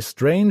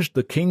estranged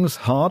the king's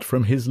heart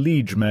from his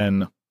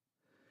liegemen.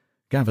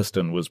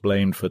 Gaveston was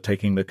blamed for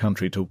taking the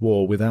country to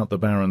war without the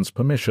barons'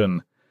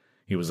 permission.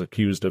 He was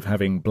accused of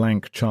having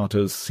blank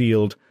charters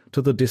sealed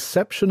to the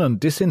deception and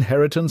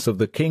disinheritance of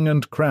the king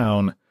and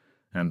crown,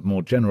 and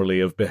more generally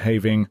of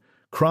behaving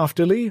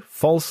craftily,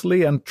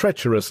 falsely, and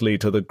treacherously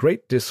to the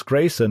great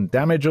disgrace and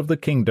damage of the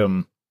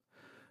kingdom.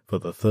 For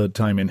the third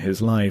time in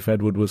his life,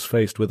 Edward was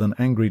faced with an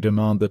angry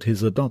demand that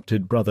his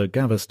adopted brother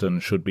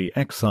Gaveston should be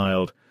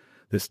exiled,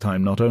 this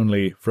time not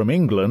only from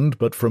England,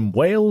 but from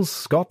Wales,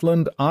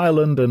 Scotland,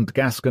 Ireland, and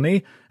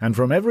Gascony, and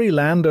from every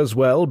land as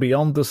well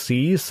beyond the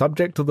sea,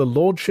 subject to the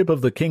lordship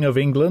of the King of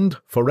England,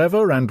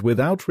 forever and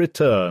without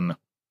return.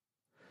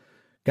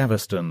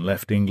 Gaveston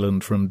left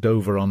England from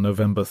Dover on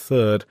November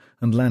 3rd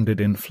and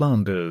landed in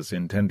Flanders,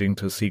 intending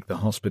to seek the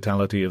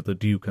hospitality of the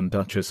Duke and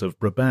Duchess of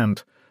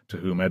Brabant, to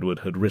whom Edward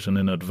had written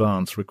in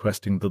advance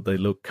requesting that they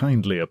look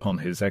kindly upon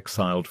his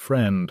exiled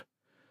friend.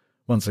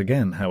 Once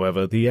again,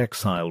 however, the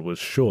exile was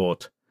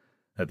short.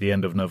 At the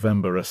end of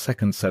November a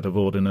second set of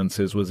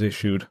ordinances was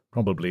issued,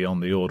 probably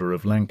on the order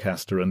of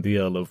Lancaster and the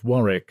Earl of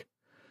Warwick.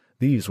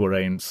 These were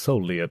aimed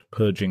solely at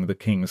purging the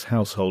king's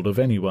household of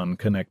anyone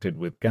connected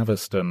with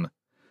Gaveston.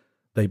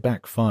 They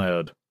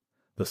backfired.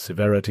 The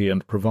severity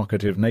and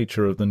provocative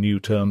nature of the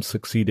new terms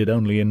succeeded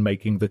only in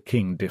making the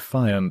king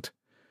defiant.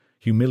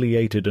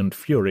 Humiliated and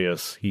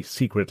furious, he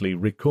secretly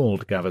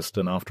recalled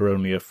Gaveston after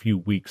only a few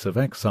weeks of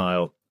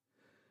exile.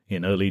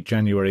 In early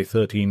January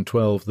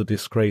 1312 the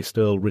disgraced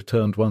earl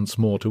returned once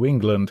more to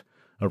England,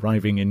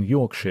 arriving in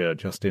Yorkshire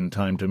just in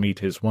time to meet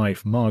his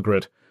wife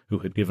Margaret, who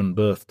had given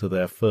birth to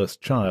their first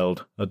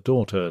child, a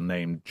daughter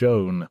named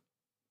Joan.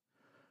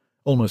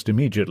 Almost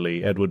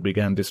immediately Edward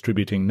began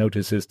distributing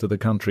notices to the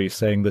country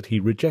saying that he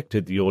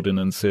rejected the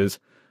ordinances,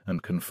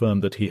 and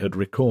confirmed that he had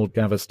recalled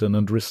Gaveston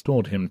and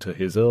restored him to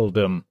his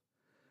earldom.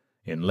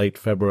 In late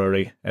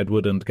February,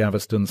 Edward and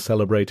Gaveston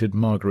celebrated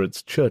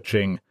Margaret's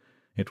churching.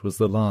 It was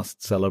the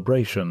last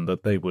celebration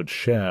that they would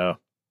share.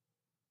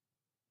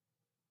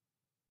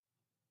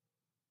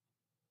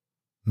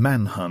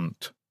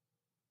 Manhunt.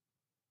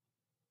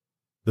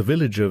 The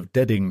village of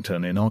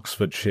Deddington in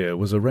Oxfordshire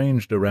was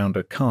arranged around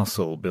a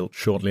castle built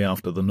shortly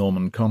after the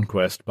Norman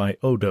conquest by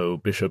Odo,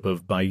 Bishop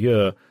of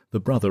Bayeux, the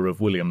brother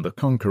of William the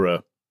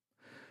Conqueror.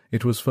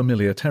 It was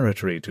familiar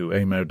territory to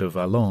Aymer de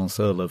Valence,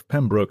 Earl of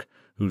Pembroke,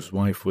 whose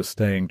wife was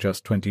staying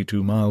just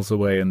 22 miles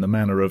away in the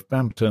manor of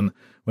Bampton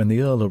when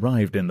the Earl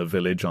arrived in the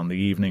village on the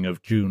evening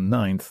of June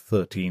 9,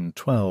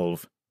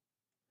 1312.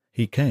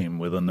 He came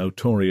with a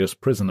notorious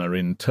prisoner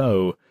in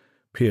tow.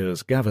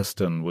 Piers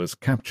Gaveston was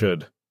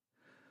captured.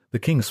 The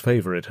king's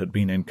favourite had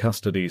been in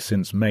custody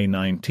since May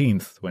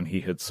 19th, when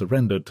he had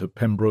surrendered to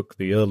Pembroke,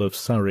 the Earl of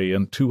Surrey,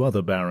 and 2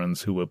 other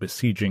barons who were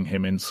besieging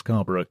him in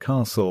Scarborough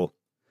Castle.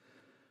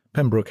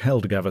 Pembroke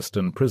held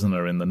Gaveston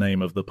prisoner in the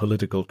name of the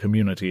political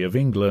community of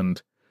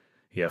England.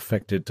 He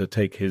affected to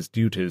take his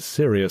duties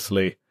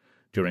seriously.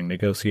 During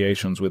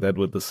negotiations with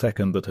Edward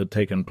II that had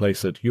taken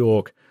place at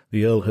York,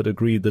 the Earl had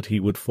agreed that he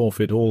would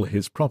forfeit all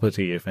his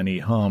property if any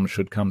harm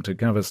should come to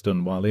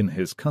Gaveston while in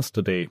his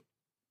custody.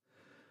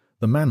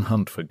 The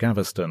manhunt for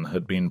Gaveston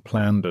had been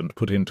planned and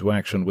put into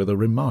action with a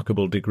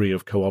remarkable degree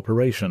of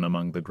cooperation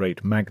among the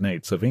great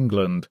magnates of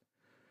England.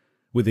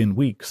 Within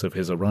weeks of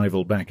his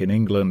arrival back in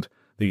England,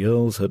 the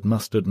Earls had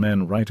mustered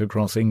men right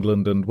across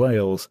England and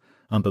Wales,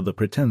 under the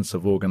pretence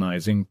of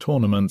organizing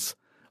tournaments,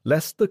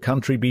 "lest the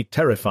country be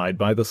terrified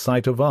by the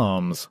sight of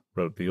arms,"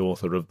 wrote the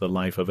author of the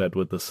Life of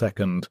Edward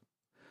II.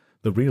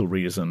 The real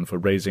reason for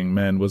raising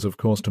men was of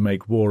course to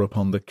make war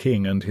upon the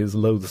king and his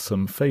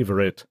loathsome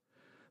favourite.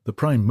 The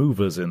prime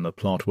movers in the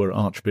plot were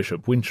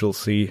Archbishop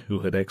Winchelsea, who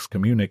had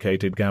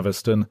excommunicated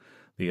Gaveston,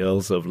 the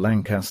Earls of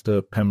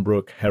Lancaster,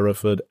 Pembroke,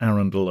 Hereford,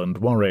 Arundel, and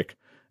Warwick,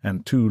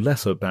 and 2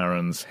 lesser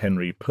barons,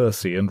 Henry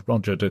Percy and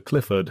Roger de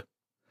Clifford.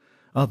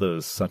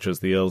 Others, such as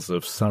the Earls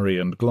of Surrey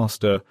and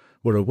Gloucester,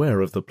 were aware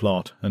of the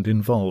plot and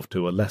involved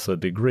to a lesser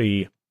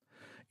degree.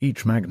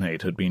 Each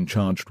magnate had been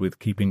charged with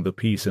keeping the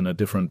peace in a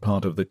different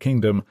part of the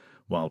kingdom,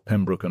 while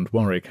Pembroke and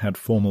Warwick had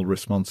formal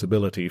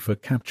responsibility for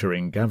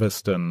capturing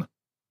Gaveston.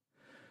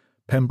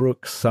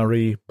 Pembroke,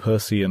 Surrey,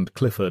 Percy, and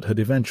Clifford had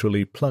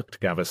eventually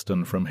plucked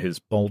Gaveston from his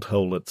bolt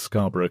hole at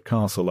Scarborough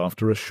Castle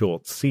after a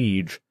short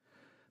siege.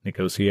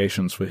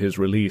 Negotiations for his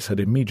release had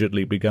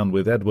immediately begun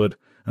with Edward,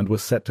 and were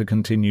set to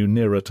continue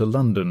nearer to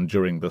London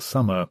during the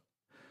summer.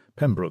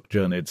 Pembroke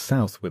journeyed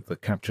south with the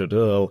captured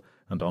Earl,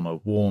 and on a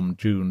warm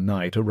June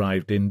night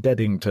arrived in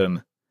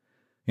Deddington.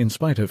 In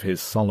spite of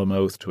his solemn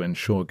oath to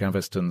ensure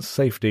Gaveston's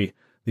safety,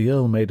 the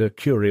Earl made a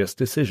curious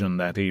decision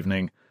that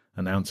evening,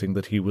 announcing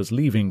that he was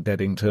leaving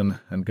Deddington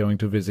and going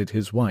to visit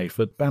his wife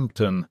at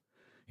Bampton.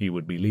 He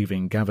would be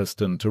leaving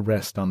Gaveston to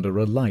rest under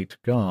a light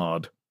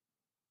guard.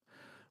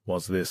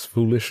 Was this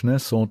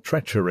foolishness or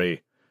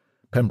treachery?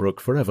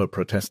 Pembroke forever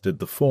protested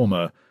the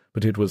former,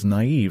 but it was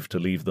naive to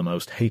leave the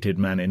most hated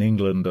man in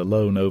England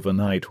alone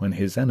overnight when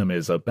his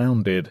enemies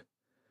abounded.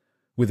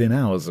 Within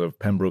hours of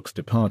Pembroke's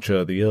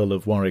departure, the Earl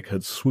of Warwick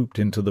had swooped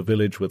into the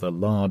village with a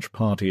large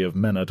party of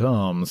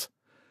men-at-arms.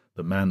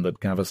 The man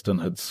that Gaveston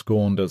had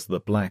scorned as the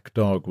black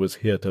dog was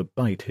here to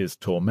bite his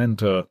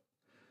tormentor.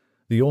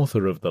 The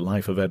author of the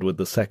Life of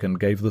Edward II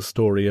gave the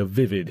story a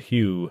vivid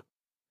hue.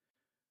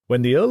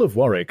 When the Earl of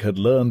Warwick had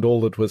learned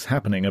all that was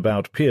happening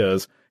about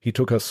Piers, he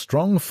took a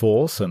strong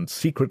force and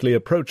secretly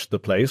approached the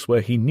place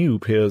where he knew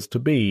Piers to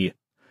be.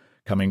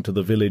 Coming to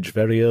the village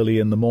very early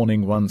in the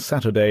morning one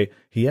Saturday,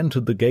 he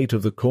entered the gate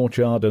of the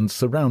courtyard and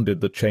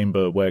surrounded the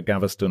chamber where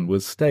Gaveston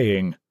was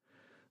staying.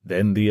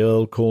 Then the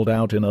Earl called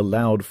out in a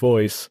loud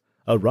voice,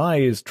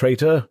 "Arise,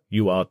 traitor,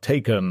 you are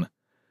taken!"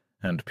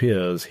 And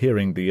Piers,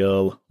 hearing the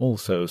Earl,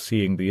 also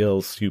seeing the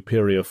Earl's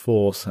superior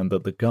force and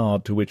that the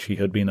guard to which he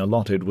had been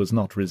allotted was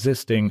not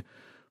resisting,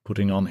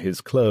 putting on his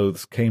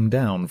clothes, came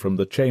down from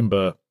the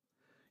chamber.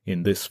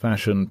 In this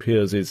fashion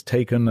Piers is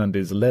taken and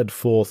is led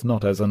forth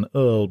not as an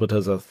earl but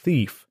as a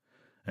thief,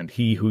 and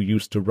he who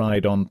used to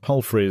ride on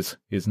palfreys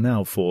is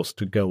now forced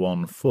to go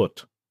on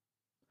foot.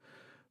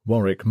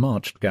 Warwick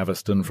marched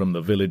Gaveston from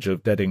the village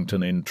of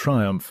Deddington in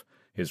triumph,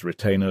 his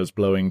retainers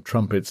blowing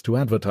trumpets to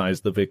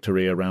advertise the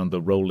victory around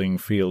the rolling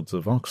fields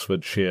of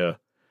Oxfordshire.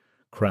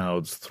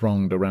 Crowds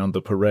thronged around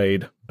the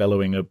parade,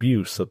 bellowing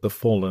abuse at the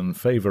fallen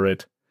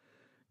favourite.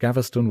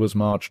 Gaveston was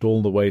marched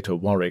all the way to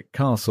Warwick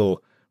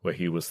Castle, where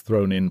he was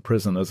thrown in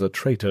prison as a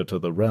traitor to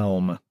the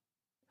realm.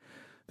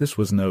 This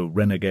was no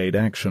renegade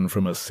action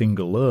from a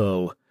single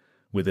earl.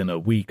 Within a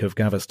week of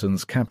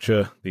Gaveston's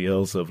capture, the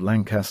Earls of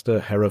Lancaster,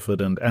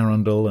 Hereford and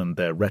Arundel and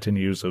their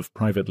retinues of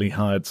privately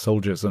hired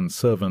soldiers and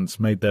servants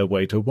made their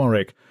way to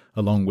Warwick,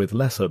 along with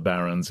lesser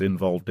barons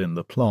involved in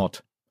the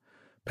plot.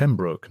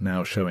 Pembroke,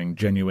 now showing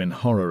genuine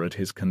horror at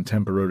his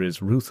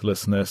contemporary's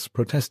ruthlessness,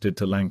 protested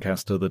to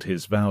Lancaster that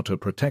his vow to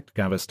protect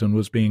Gaveston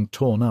was being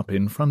torn up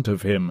in front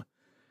of him.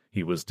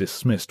 He was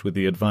dismissed with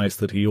the advice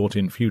that he ought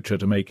in future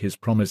to make his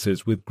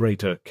promises with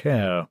greater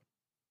care.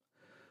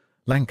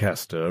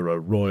 Lancaster, a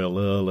royal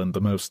earl and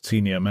the most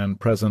senior man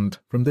present,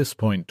 from this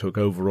point took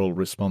overall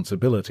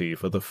responsibility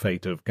for the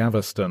fate of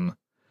Gaveston.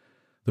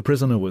 The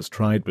prisoner was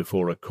tried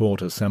before a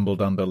court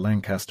assembled under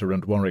Lancaster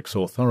and Warwick's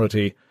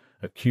authority,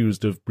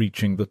 accused of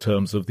breaching the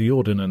terms of the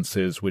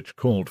ordinances which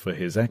called for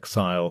his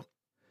exile.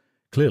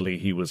 Clearly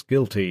he was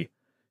guilty.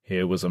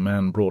 Here was a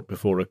man brought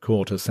before a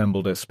court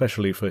assembled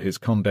especially for his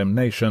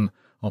condemnation,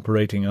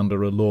 operating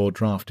under a law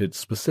drafted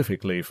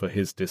specifically for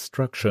his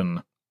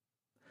destruction.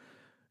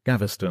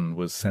 Gaveston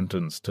was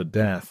sentenced to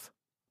death.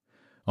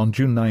 On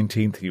June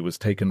 19th he was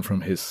taken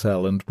from his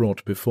cell and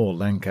brought before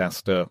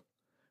Lancaster.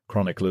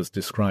 Chroniclers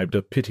described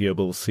a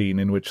pitiable scene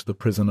in which the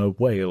prisoner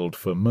wailed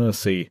for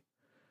mercy.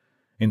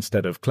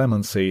 Instead of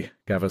clemency,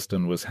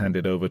 Gaveston was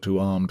handed over to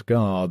armed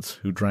guards,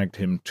 who dragged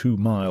him 2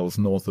 miles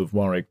north of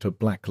Warwick to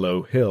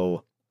Blacklow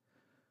Hill.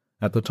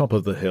 At the top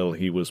of the hill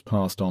he was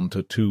passed on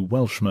to 2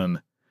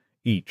 Welshmen.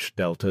 Each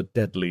dealt a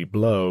deadly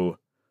blow.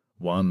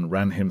 One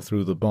ran him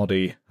through the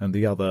body, and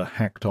the other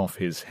hacked off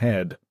his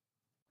head.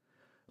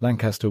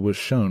 Lancaster was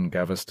shown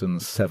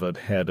Gaveston's severed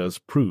head as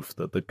proof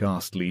that the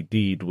ghastly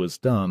deed was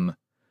done.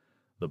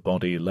 The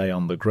body lay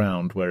on the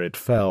ground where it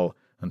fell,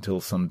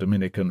 until some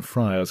Dominican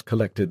friars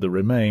collected the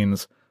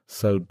remains,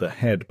 sewed the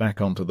head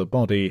back onto the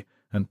body,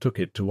 and took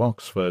it to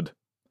Oxford.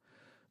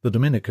 The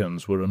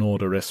Dominicans were an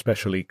order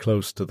especially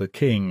close to the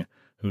king,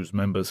 whose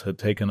members had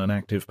taken an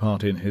active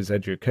part in his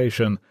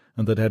education,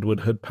 and that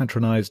Edward had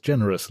patronized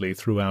generously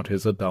throughout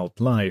his adult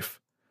life.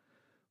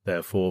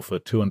 Therefore for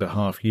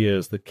 2.5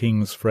 years the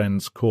king's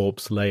friend's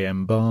corpse lay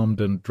embalmed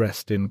and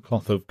dressed in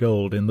cloth of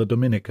gold in the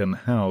Dominican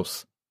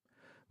house.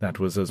 That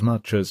was as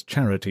much as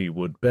charity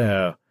would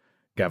bear.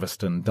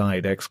 Gaveston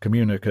died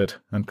excommunicate,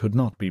 and could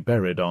not be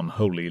buried on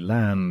holy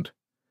land.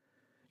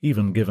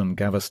 Even given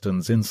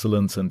Gaveston's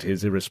insolence and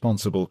his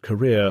irresponsible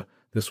career,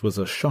 this was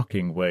a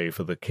shocking way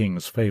for the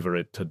king's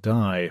favourite to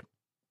die.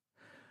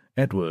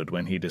 Edward,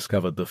 when he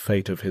discovered the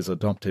fate of his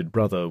adopted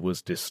brother,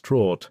 was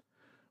distraught.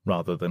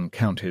 Rather than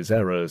count his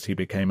errors, he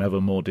became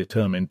ever more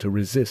determined to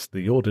resist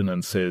the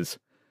ordinances.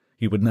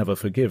 He would never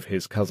forgive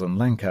his cousin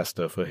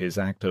Lancaster for his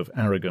act of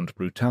arrogant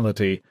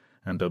brutality,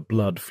 and a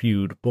blood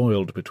feud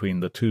boiled between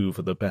the two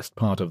for the best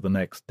part of the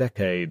next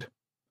decade.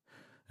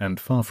 And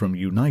far from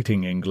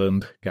uniting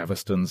England,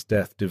 Gaveston's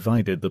death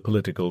divided the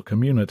political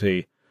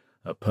community.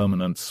 A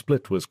permanent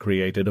split was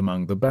created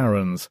among the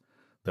barons.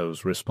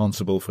 Those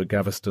responsible for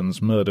Gaveston's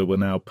murder were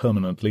now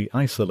permanently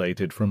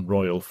isolated from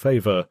royal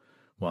favour,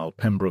 while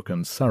Pembroke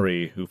and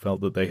Surrey, who felt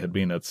that they had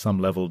been at some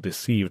level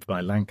deceived by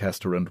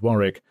Lancaster and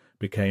Warwick,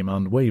 became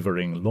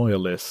unwavering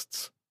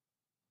loyalists.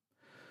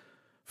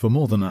 For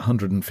more than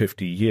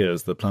 150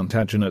 years the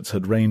Plantagenets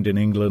had reigned in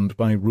England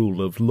by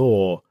rule of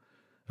law.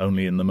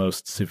 Only in the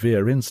most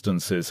severe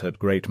instances had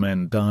great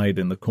men died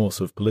in the course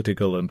of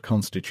political and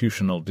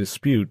constitutional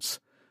disputes.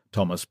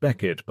 Thomas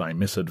Becket by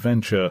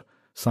misadventure,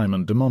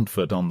 Simon de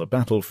Montfort on the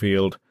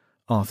battlefield,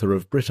 Arthur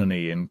of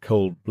Brittany in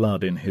cold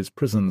blood in his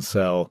prison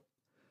cell.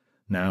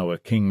 Now a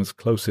king's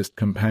closest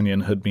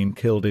companion had been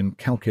killed in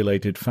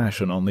calculated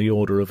fashion on the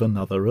order of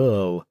another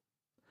earl.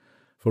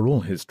 For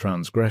all his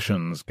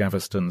transgressions,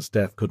 Gaveston's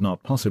death could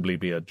not possibly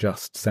be a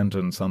just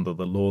sentence under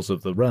the laws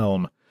of the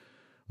realm.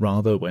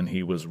 Rather, when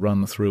he was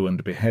run through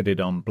and beheaded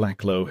on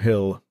Blacklow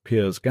Hill,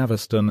 Piers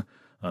Gaveston,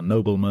 a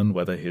nobleman,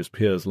 whether his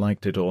peers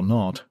liked it or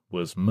not,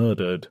 was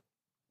murdered.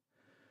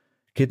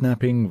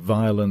 Kidnapping,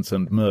 violence,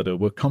 and murder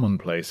were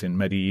commonplace in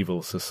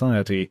medieval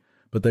society,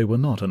 but they were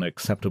not an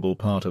acceptable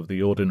part of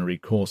the ordinary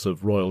course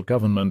of royal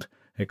government,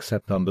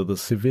 except under the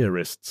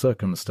severest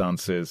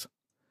circumstances.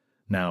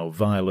 Now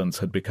violence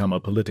had become a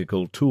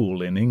political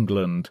tool in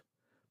England.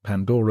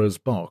 Pandora's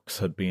box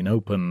had been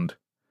opened.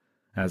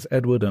 As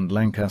Edward and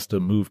Lancaster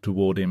moved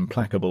toward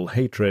implacable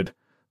hatred,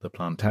 the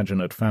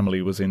Plantagenet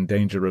family was in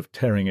danger of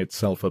tearing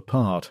itself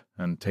apart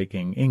and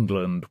taking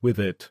England with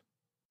it.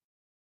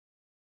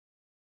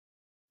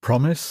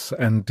 Promise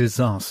and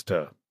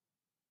Disaster.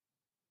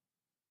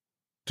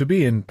 To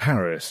be in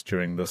Paris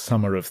during the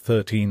summer of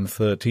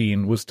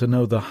 1313 was to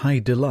know the high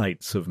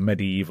delights of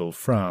medieval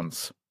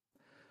France.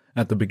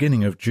 At the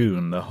beginning of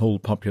June the whole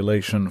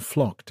population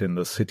flocked in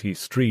the city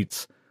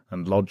streets,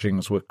 and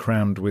lodgings were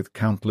crammed with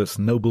countless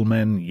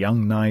noblemen,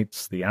 young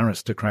knights, the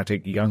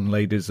aristocratic young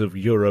ladies of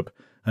Europe,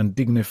 and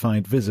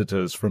dignified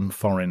visitors from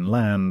foreign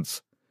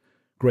lands.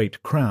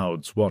 Great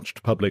crowds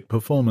watched public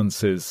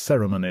performances,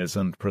 ceremonies,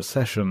 and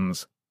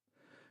processions.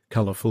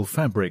 Colourful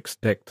fabrics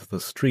decked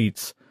the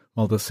streets,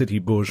 while the city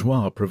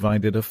bourgeois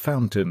provided a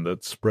fountain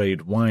that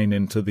sprayed wine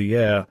into the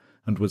air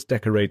and was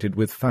decorated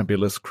with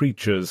fabulous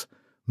creatures,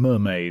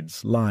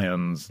 mermaids,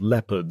 lions,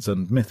 leopards,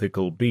 and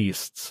mythical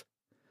beasts.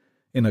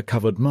 In a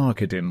covered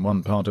market in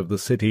one part of the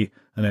city,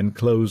 an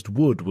enclosed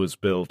wood was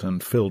built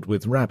and filled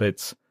with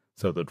rabbits,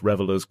 so that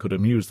revellers could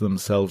amuse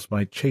themselves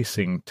by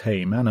chasing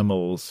tame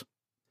animals.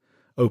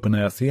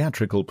 Open-air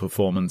theatrical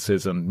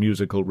performances and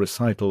musical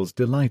recitals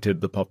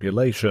delighted the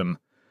population.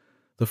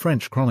 The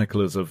French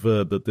chroniclers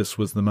averred that this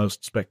was the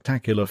most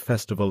spectacular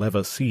festival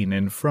ever seen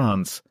in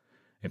France.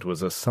 It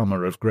was a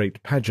summer of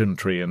great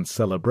pageantry and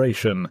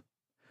celebration.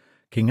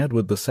 King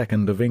Edward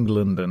II of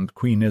England and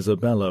Queen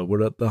Isabella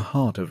were at the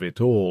heart of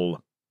it all.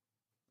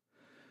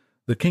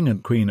 The King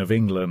and Queen of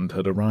England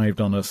had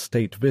arrived on a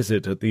state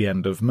visit at the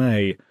end of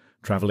May,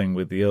 travelling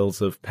with the Earls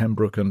of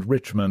Pembroke and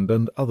Richmond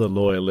and other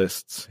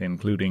loyalists,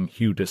 including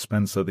Hugh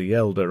Despencer the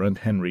Elder and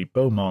Henry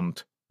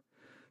Beaumont.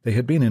 They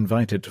had been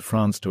invited to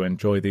France to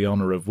enjoy the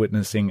honour of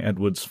witnessing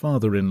Edward's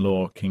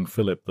father-in-law, King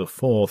Philip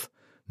IV,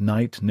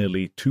 knight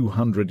nearly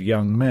 200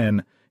 young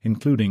men,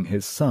 including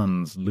his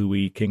sons,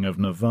 Louis, King of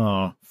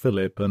Navarre,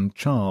 Philip, and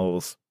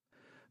Charles.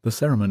 The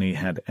ceremony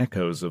had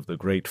echoes of the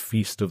great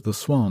Feast of the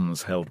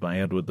Swans held by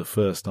Edward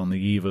I on the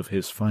eve of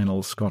his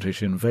final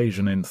Scottish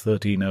invasion in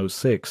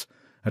 1306,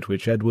 at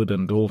which Edward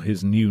and all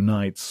his new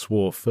knights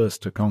swore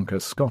first to conquer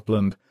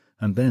Scotland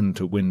and then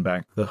to win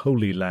back the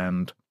Holy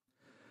Land.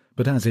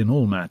 But as in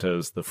all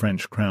matters, the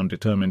French crown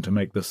determined to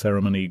make the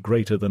ceremony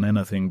greater than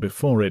anything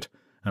before it,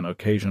 an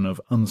occasion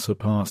of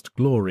unsurpassed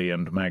glory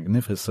and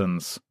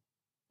magnificence.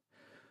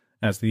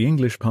 As the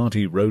English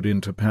party rode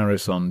into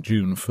Paris on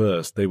June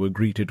 1st, they were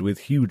greeted with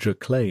huge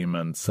acclaim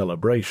and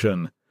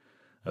celebration.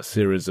 A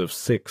series of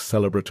 6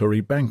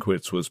 celebratory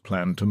banquets was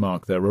planned to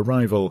mark their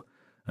arrival,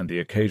 and the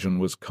occasion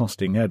was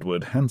costing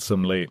Edward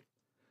handsomely.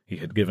 He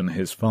had given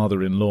his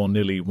father-in-law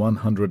nearly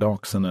 100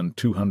 oxen and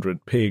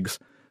 200 pigs,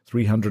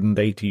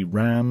 380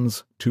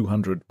 rams,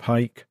 200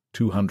 pike,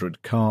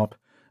 200 carp,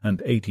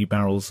 and 80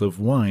 barrels of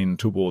wine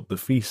toward the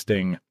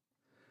feasting.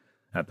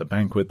 At the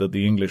banquet that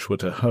the English were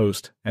to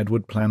host,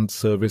 Edward planned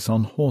service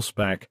on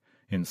horseback,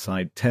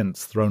 inside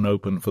tents thrown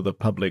open for the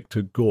public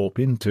to gawp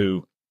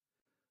into.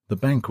 The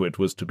banquet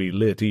was to be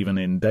lit even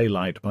in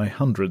daylight by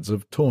hundreds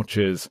of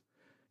torches.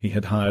 He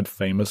had hired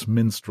famous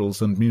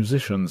minstrels and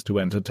musicians to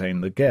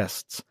entertain the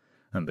guests,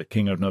 and the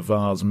King of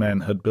Navarre's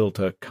men had built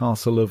a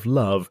castle of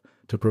love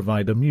to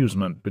provide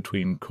amusement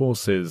between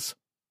courses.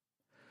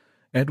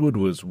 Edward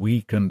was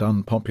weak and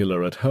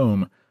unpopular at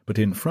home, but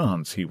in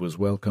France he was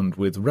welcomed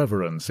with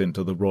reverence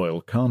into the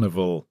royal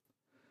carnival.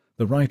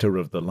 The writer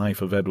of the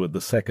Life of Edward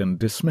II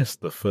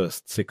dismissed the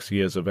first 6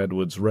 years of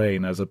Edward's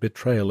reign as a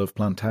betrayal of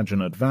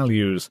Plantagenet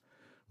values,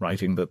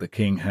 writing that the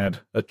king had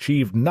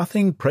achieved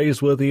nothing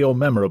praiseworthy or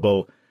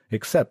memorable,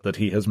 except that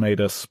he has made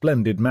a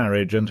splendid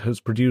marriage and has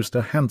produced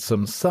a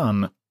handsome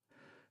son.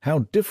 How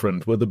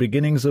different were the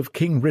beginnings of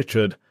King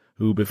Richard,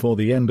 who before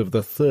the end of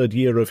the 3rd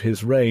year of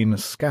his reign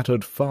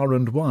scattered far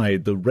and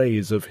wide the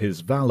rays of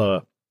his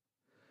valour.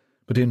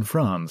 But in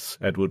France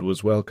Edward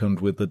was welcomed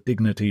with the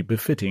dignity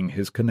befitting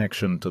his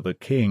connection to the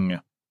king.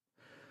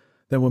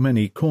 There were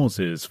many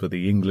causes for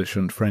the English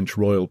and French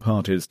royal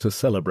parties to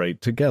celebrate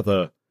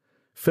together.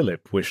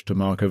 Philip wished to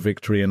mark a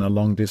victory in a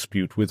long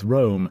dispute with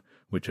Rome,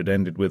 which had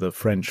ended with a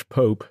French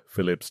pope,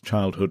 Philip's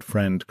childhood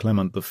friend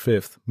Clement V,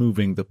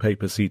 moving the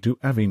papacy to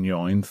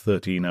Avignon in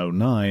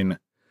 1309.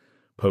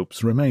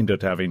 Popes remained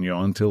at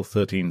Avignon until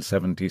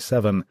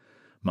 1377,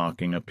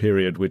 marking a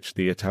period which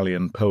the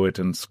Italian poet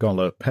and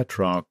scholar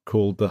Petrarch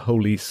called the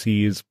Holy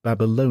See's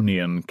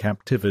Babylonian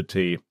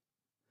captivity.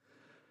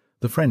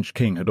 The French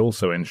king had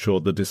also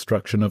ensured the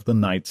destruction of the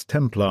Knights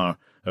Templar,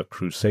 a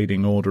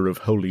crusading order of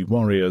holy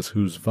warriors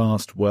whose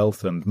vast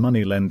wealth and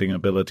money-lending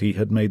ability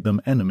had made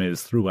them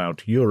enemies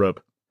throughout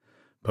Europe.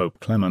 Pope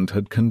Clement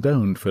had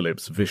condoned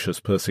Philip's vicious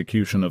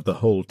persecution of the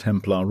whole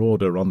Templar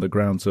order on the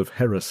grounds of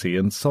heresy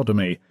and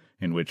sodomy,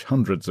 in which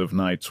hundreds of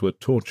knights were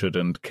tortured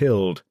and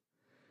killed.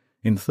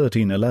 In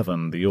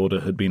 1311 the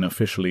order had been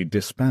officially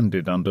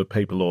disbanded under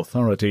papal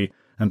authority,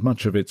 and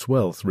much of its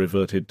wealth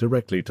reverted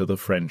directly to the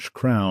French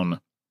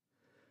crown.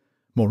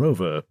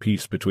 Moreover,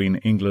 peace between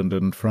England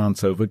and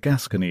France over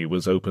Gascony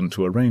was open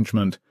to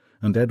arrangement,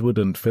 and Edward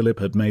and Philip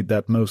had made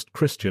that most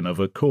Christian of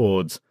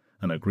accords,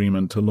 an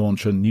agreement to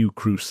launch a new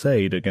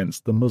crusade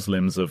against the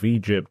Muslims of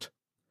Egypt.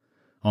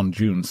 On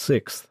June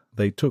 6th,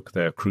 they took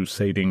their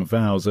crusading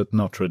vows at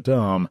Notre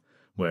Dame,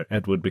 where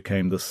Edward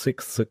became the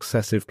sixth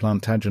successive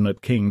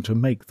Plantagenet king to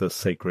make the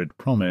sacred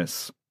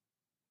promise.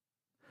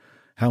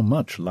 How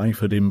much life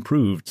had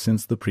improved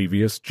since the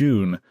previous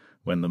June,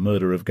 when the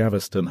murder of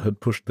Gaveston had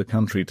pushed the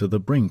country to the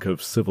brink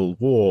of civil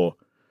war.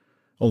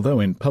 Although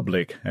in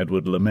public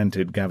Edward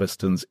lamented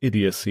Gaveston's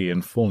idiocy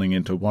in falling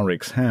into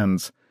Warwick's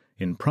hands,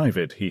 in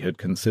private he had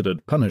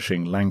considered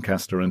punishing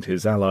Lancaster and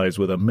his allies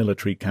with a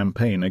military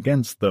campaign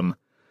against them.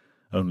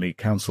 Only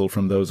counsel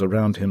from those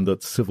around him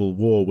that civil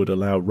war would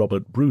allow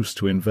Robert Bruce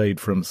to invade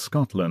from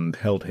Scotland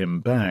held him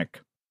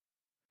back.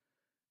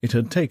 It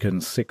had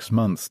taken 6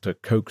 months to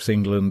coax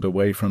England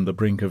away from the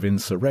brink of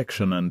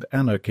insurrection and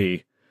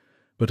anarchy,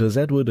 but as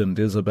Edward and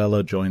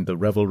Isabella joined the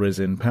revelries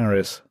in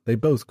Paris, they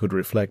both could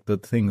reflect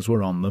that things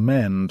were on the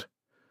mend.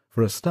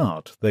 For a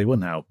start, they were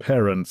now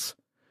parents.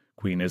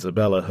 Queen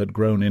Isabella had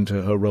grown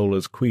into her role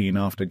as queen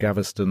after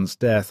Gaveston's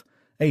death,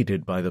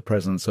 aided by the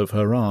presence of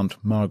her aunt,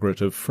 Margaret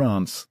of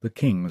France, the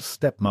king's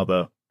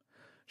stepmother.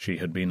 She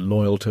had been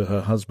loyal to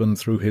her husband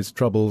through his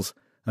troubles,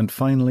 and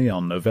finally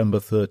on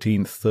November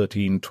 13,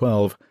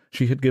 1312,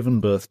 she had given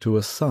birth to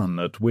a son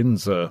at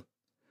Windsor.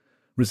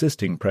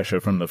 Resisting pressure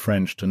from the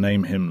French to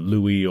name him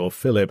Louis or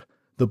Philip,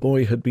 the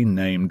boy had been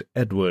named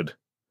Edward.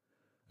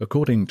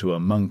 According to a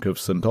monk of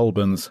St.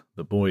 Albans,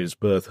 the boy's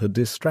birth had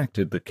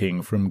distracted the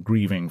king from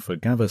grieving for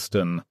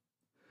Gaveston.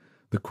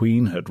 The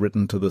Queen had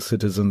written to the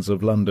citizens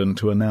of London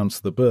to announce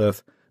the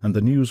birth, and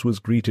the news was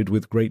greeted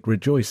with great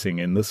rejoicing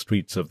in the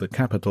streets of the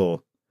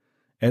capital.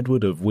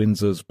 Edward of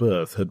Windsor's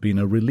birth had been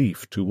a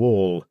relief to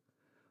all.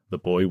 The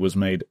boy was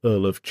made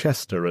Earl of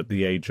Chester at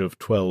the age of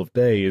 12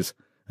 days,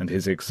 and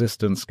his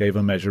existence gave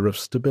a measure of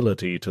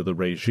stability to the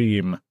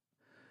regime.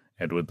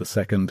 Edward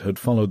II had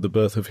followed the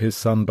birth of his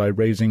son by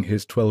raising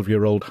his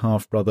 12-year-old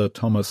half-brother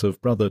Thomas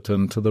of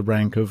Brotherton to the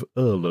rank of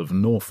Earl of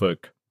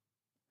Norfolk.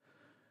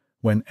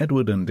 When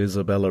Edward and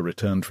Isabella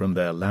returned from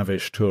their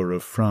lavish tour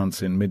of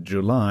France in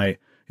mid-July,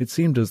 it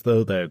seemed as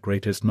though their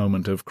greatest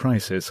moment of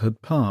crisis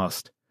had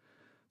passed.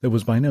 There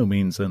was by no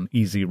means an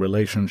easy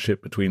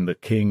relationship between the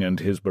king and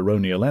his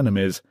baronial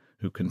enemies,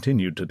 who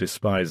continued to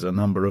despise a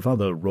number of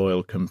other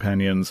royal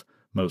companions,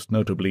 most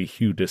notably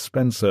Hugh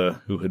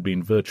Despencer, who had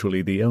been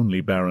virtually the only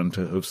baron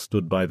to have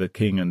stood by the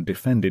king and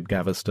defended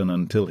Gaveston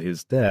until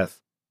his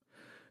death.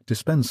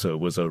 Despencer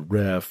was a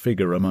rare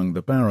figure among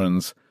the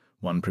barons,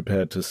 one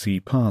prepared to see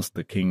past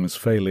the king's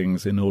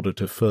failings in order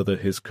to further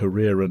his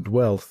career and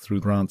wealth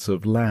through grants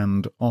of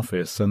land,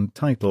 office, and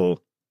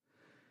title.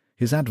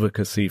 His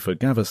advocacy for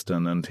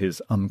Gaveston and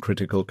his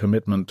uncritical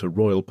commitment to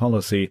royal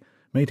policy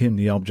made him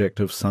the object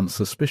of some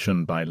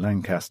suspicion by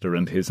Lancaster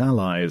and his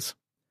allies.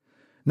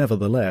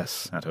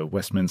 Nevertheless, at a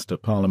Westminster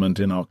Parliament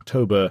in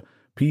October,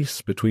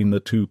 peace between the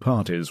two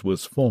parties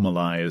was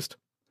formalized.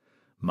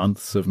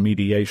 Months of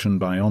mediation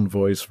by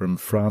envoys from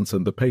France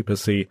and the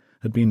papacy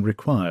had been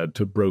required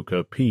to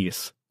broker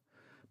peace.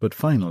 But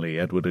finally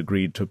Edward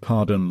agreed to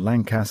pardon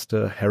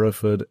Lancaster,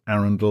 Hereford,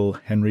 Arundel,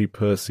 Henry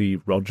Percy,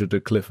 Roger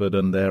de Clifford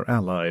and their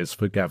allies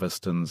for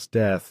Gaveston's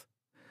death.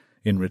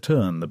 In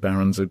return, the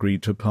barons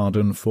agreed to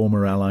pardon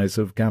former allies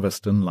of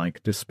Gaveston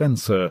like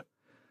Despencer.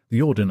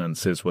 The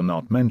ordinances were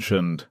not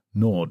mentioned,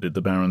 nor did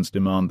the barons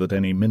demand that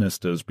any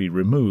ministers be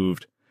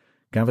removed.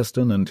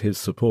 Gaveston and his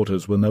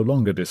supporters were no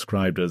longer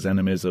described as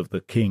enemies of the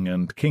king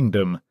and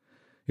kingdom.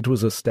 It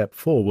was a step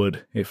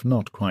forward, if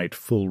not quite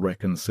full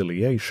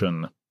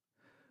reconciliation.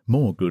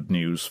 More good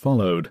news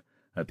followed.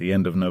 At the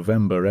end of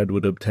November,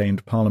 Edward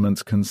obtained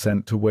Parliament's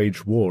consent to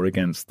wage war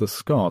against the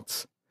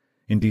Scots.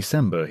 In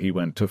December he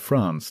went to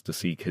France to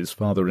seek his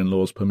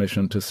father-in-law's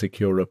permission to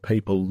secure a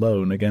papal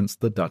loan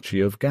against the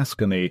Duchy of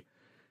Gascony.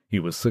 He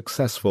was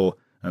successful,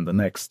 and the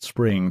next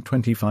spring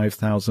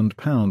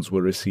 £25,000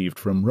 were received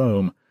from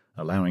Rome,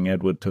 allowing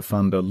Edward to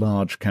fund a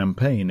large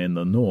campaign in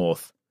the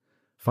north.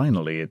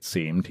 Finally, it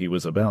seemed, he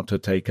was about to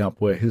take up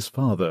where his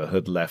father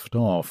had left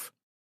off.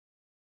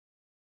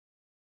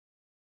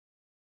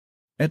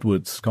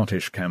 Edward's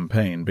Scottish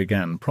campaign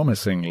began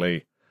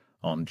promisingly.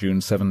 On June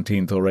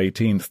 17th or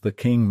 18th the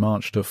king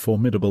marched a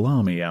formidable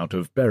army out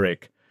of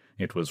Berwick.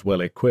 It was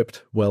well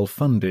equipped, well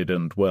funded,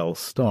 and well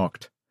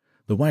stocked.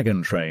 The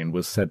wagon train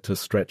was said to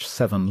stretch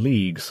 7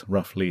 leagues,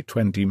 roughly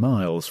 20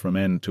 miles from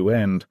end to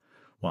end,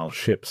 while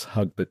ships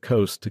hugged the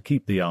coast to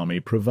keep the army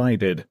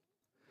provided.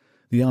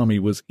 The army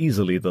was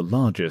easily the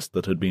largest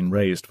that had been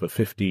raised for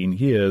 15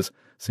 years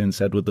since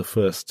Edward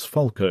I's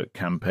Falkirk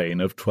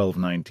campaign of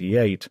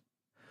 1298.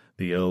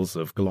 The Earls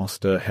of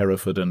Gloucester,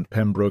 Hereford, and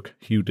Pembroke,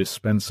 Hugh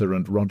Despencer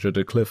and Roger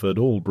de Clifford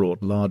all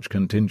brought large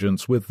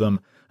contingents with them,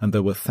 and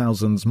there were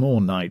thousands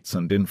more knights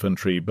and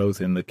infantry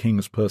both in the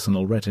king's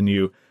personal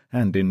retinue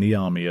and in the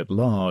army at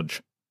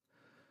large.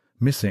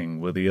 Missing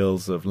were the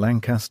Earls of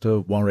Lancaster,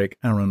 Warwick,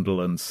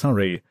 Arundel, and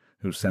Surrey,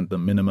 who sent the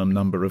minimum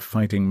number of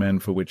fighting men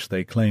for which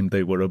they claimed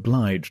they were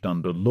obliged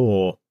under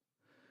law.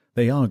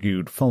 They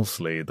argued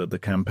falsely that the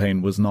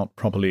campaign was not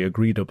properly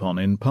agreed upon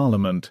in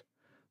Parliament.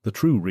 The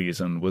true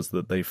reason was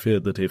that they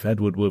feared that if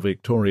Edward were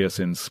victorious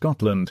in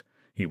Scotland,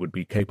 he would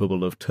be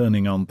capable of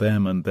turning on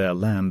them and their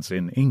lands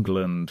in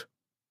England.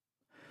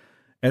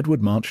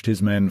 Edward marched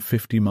his men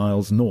 50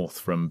 miles north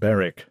from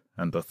Berwick,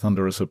 and the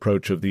thunderous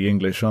approach of the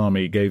English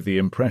army gave the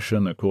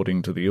impression,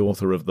 according to the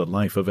author of the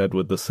Life of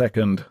Edward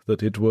II,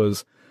 that it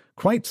was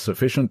quite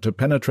sufficient to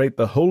penetrate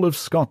the whole of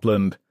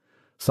Scotland.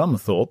 Some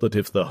thought that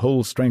if the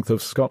whole strength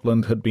of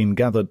Scotland had been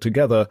gathered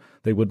together,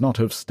 they would not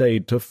have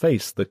stayed to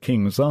face the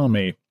king's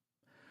army.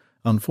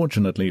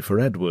 Unfortunately for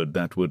Edward,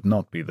 that would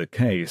not be the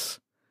case.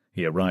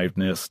 He arrived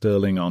near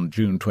Stirling on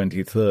June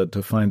 23rd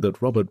to find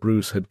that Robert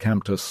Bruce had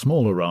camped a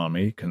smaller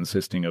army,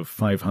 consisting of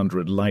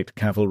 500 light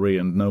cavalry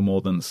and no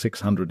more than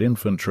 600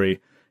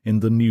 infantry, in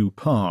the New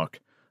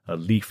Park, a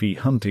leafy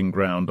hunting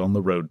ground on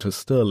the road to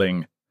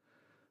Stirling.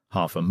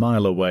 Half a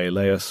mile away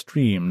lay a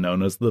stream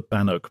known as the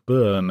Bannock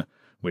Burn,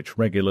 which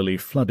regularly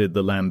flooded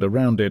the land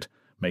around it,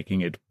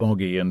 making it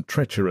boggy and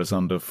treacherous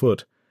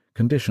underfoot,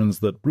 conditions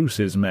that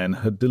Bruce's men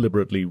had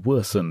deliberately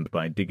worsened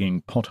by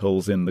digging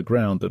potholes in the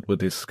ground that were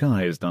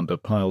disguised under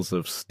piles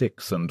of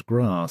sticks and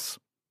grass.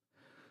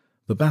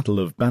 The Battle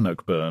of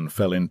Bannockburn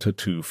fell into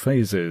 2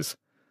 phases.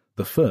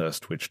 The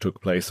first, which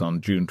took place on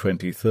June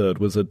 23rd,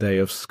 was a day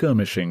of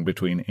skirmishing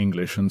between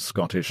English and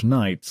Scottish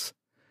knights.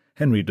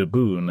 Henry de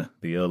Bohun,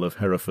 the Earl of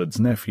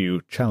Hereford's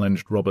nephew,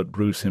 challenged Robert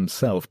Bruce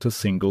himself to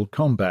single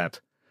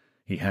combat.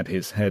 He had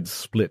his head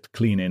split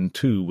clean in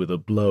two with a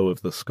blow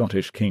of the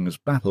Scottish king's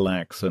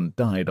battle-axe and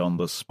died on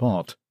the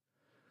spot.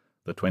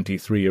 The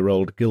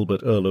 23-year-old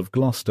Gilbert Earl of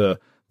Gloucester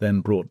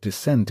then brought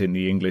dissent in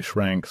the English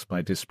ranks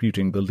by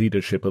disputing the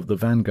leadership of the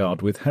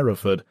vanguard with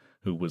Hereford,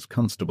 who was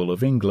Constable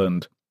of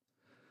England.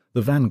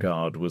 The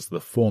vanguard was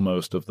the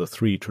foremost of the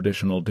 3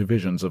 traditional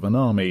divisions of an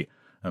army,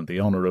 and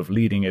the honour of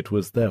leading it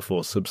was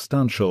therefore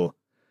substantial.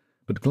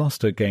 But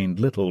Gloucester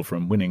gained little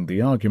from winning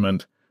the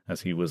argument,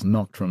 as he was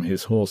knocked from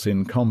his horse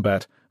in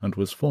combat and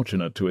was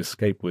fortunate to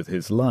escape with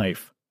his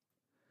life.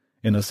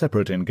 In a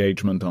separate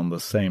engagement on the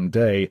same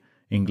day,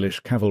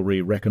 English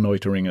cavalry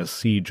reconnoitring a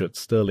siege at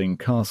Stirling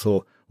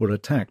Castle were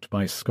attacked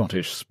by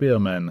Scottish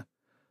spearmen.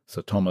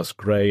 Sir Thomas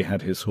Grey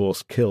had his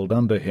horse killed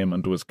under him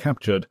and was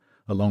captured,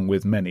 along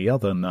with many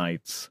other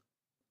knights.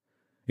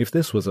 If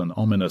this was an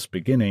ominous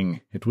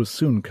beginning, it was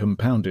soon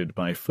compounded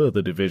by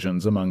further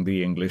divisions among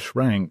the English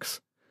ranks.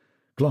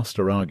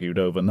 Gloucester argued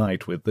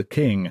overnight with the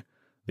king.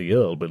 The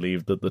Earl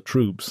believed that the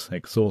troops,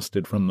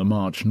 exhausted from the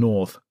march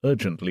north,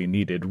 urgently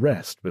needed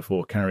rest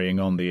before carrying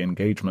on the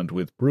engagement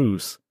with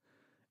Bruce.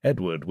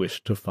 Edward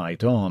wished to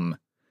fight on.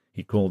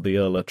 He called the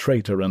Earl a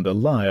traitor and a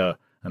liar,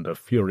 and a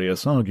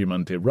furious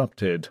argument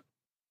erupted.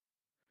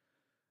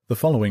 The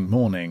following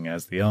morning,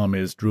 as the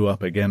armies drew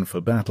up again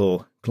for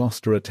battle,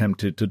 Gloucester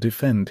attempted to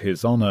defend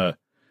his honour.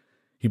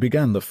 He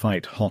began the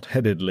fight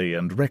hot-headedly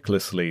and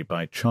recklessly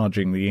by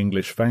charging the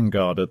English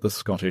vanguard at the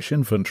Scottish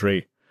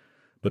infantry.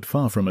 But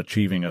far from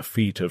achieving a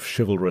feat of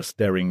chivalrous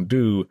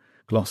derring-do,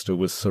 Gloucester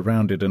was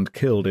surrounded and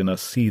killed in a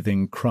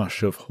seething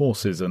crush of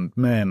horses and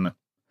men.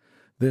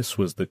 This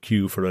was the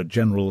cue for a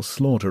general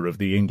slaughter of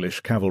the English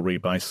cavalry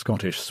by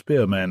Scottish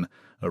spearmen,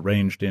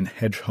 arranged in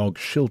hedgehog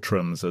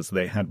schiltrons as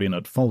they had been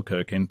at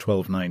Falkirk in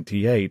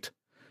 1298.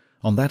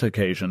 On that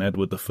occasion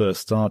Edward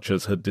I's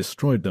archers had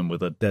destroyed them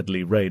with a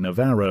deadly rain of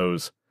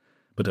arrows.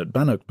 But at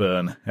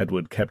Bannockburn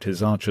Edward kept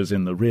his archers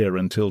in the rear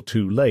until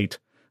too late,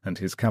 and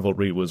his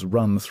cavalry was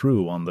run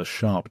through on the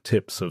sharp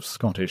tips of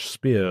Scottish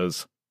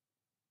spears.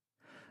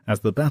 As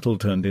the battle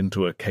turned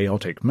into a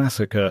chaotic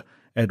massacre,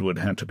 Edward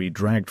had to be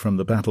dragged from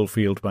the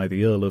battlefield by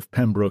the Earl of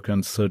Pembroke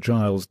and Sir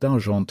Giles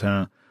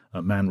d'Argentan,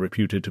 a man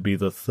reputed to be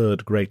the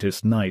 3rd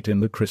greatest knight in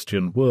the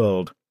Christian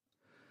world.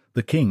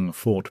 The king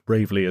fought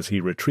bravely as he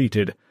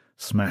retreated,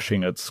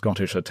 smashing at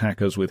Scottish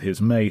attackers with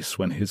his mace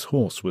when his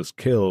horse was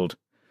killed.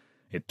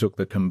 It took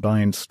the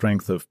combined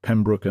strength of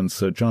Pembroke and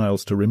Sir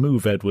Giles to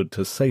remove Edward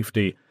to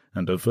safety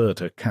and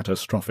avert a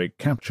catastrophic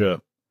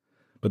capture.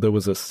 But there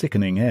was a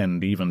sickening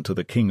end even to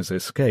the king's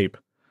escape.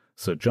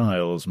 Sir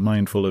Giles,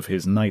 mindful of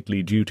his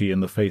knightly duty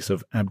in the face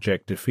of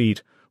abject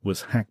defeat,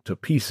 was hacked to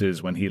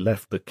pieces when he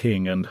left the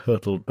king and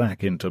hurtled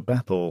back into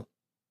battle.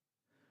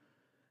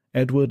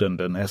 Edward and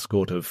an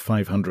escort of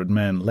 500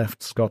 men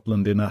left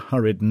Scotland in a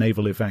hurried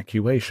naval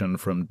evacuation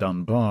from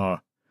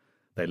Dunbar.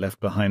 They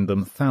left behind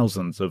them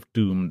thousands of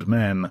doomed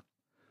men.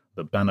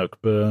 The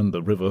Bannockburn,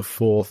 the River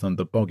Forth, and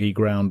the boggy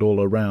ground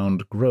all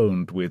around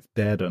groaned with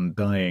dead and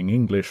dying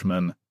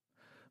Englishmen.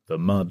 The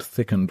mud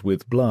thickened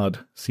with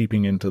blood,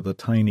 seeping into the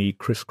tiny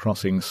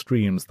criss-crossing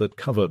streams that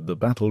covered the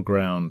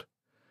battleground.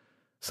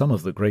 Some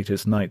of the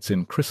greatest knights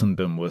in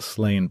Christendom were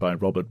slain by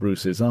Robert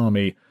Bruce's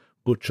army,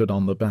 butchered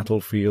on the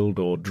battlefield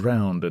or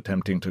drowned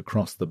attempting to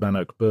cross the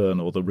Bannockburn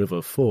or the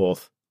River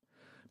Forth.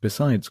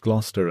 Besides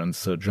Gloucester and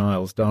Sir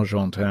Giles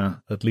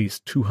d'Argentan, at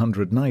least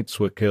 200 knights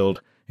were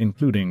killed,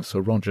 including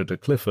Sir Roger de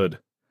Clifford.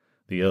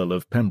 The Earl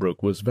of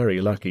Pembroke was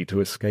very lucky to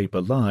escape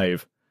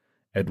alive.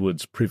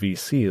 Edward's Privy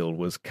Seal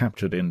was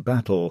captured in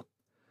battle.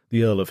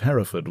 The Earl of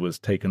Hereford was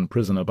taken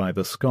prisoner by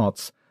the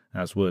Scots,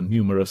 as were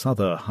numerous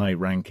other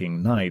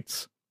high-ranking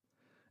knights.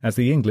 As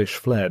the English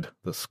fled,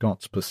 the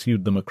Scots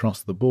pursued them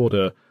across the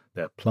border,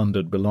 their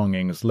plundered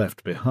belongings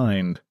left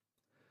behind.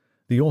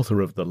 The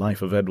author of the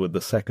Life of Edward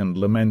II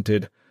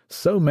lamented,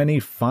 "So many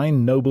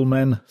fine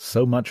noblemen,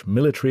 so much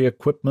military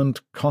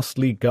equipment,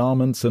 costly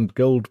garments and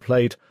gold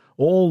plate,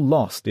 all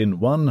lost in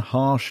one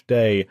harsh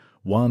day,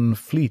 one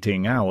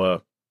fleeting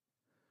hour."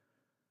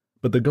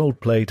 But the gold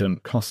plate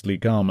and costly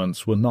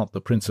garments were not the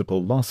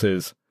principal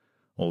losses.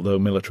 Although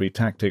military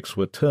tactics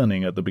were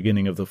turning at the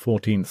beginning of the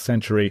 14th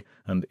century,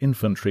 and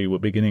infantry were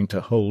beginning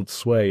to hold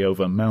sway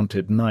over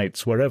mounted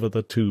knights wherever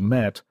the two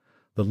met,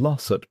 the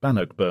loss at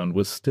Bannockburn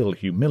was still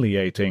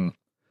humiliating.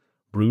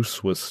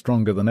 Bruce was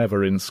stronger than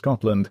ever in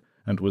Scotland,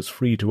 and was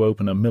free to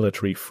open a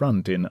military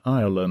front in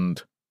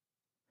Ireland.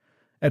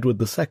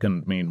 Edward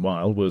II,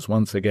 meanwhile, was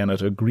once again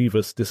at a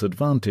grievous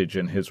disadvantage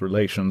in his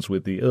relations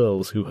with the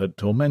earls who had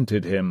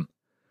tormented him.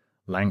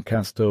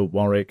 Lancaster,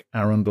 Warwick,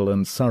 Arundel,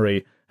 and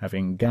Surrey,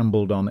 having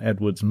gambled on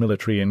Edward's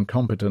military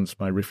incompetence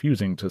by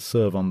refusing to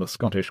serve on the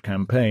Scottish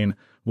campaign,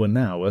 were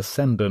now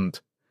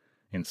ascendant.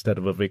 Instead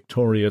of a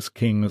victorious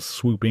king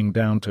swooping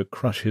down to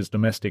crush his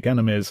domestic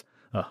enemies,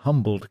 a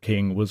humbled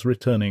king was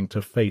returning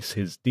to face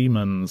his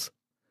demons.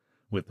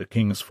 With the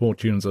king's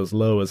fortunes as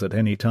low as at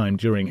any time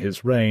during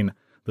his reign,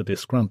 the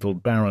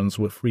disgruntled barons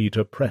were free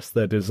to press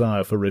their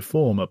desire for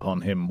reform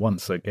upon him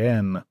once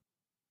again.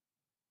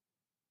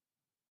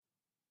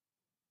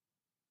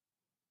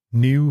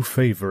 New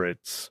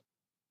Favourites.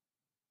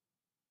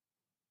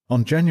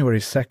 On January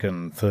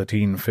 2nd,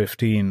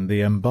 1315, the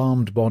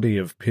embalmed body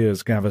of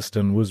Piers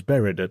Gaveston was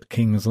buried at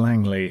King's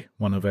Langley,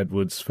 one of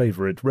Edward's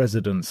favourite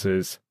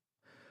residences.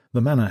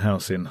 The manor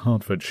house in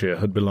Hertfordshire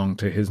had belonged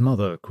to his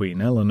mother, Queen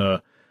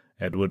Eleanor.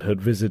 Edward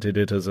had visited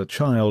it as a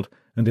child,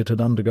 and it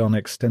had undergone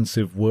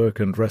extensive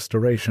work and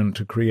restoration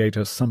to create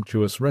a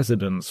sumptuous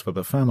residence for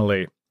the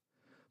family.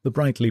 The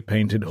brightly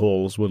painted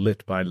halls were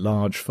lit by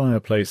large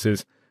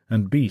fireplaces,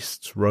 and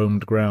beasts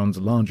roamed grounds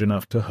large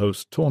enough to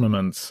host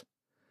tournaments.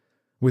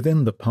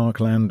 Within the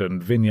parkland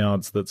and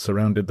vineyards that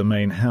surrounded the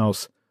main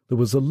house, there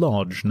was a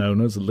lodge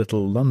known as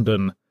Little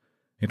London.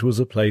 It was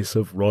a place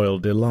of royal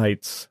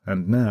delights,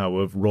 and now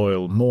of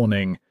royal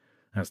mourning,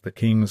 as the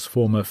king's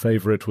former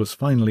favourite was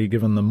finally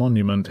given the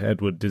monument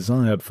Edward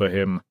desired for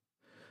him.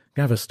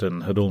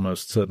 Gaveston had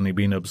almost certainly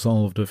been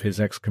absolved of his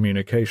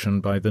excommunication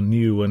by the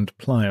new and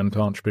pliant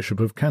Archbishop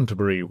of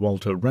Canterbury,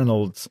 Walter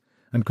Reynolds,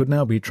 and could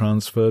now be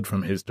transferred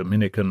from his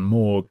Dominican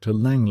morgue to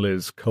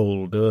Langley's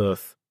cold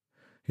earth.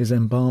 His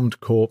embalmed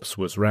corpse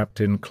was wrapped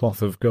in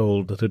cloth of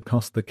gold that had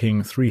cost the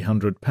king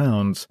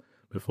 £300,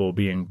 before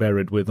being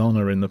buried with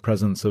honour in the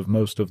presence of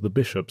most of the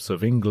bishops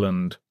of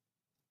England.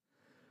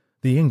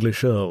 The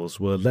English earls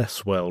were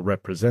less well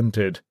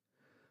represented.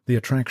 The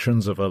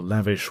attractions of a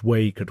lavish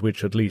wake at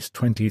which at least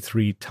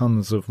 23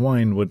 tons of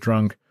wine were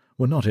drunk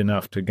were not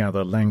enough to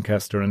gather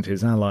Lancaster and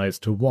his allies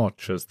to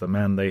watch as the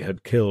man they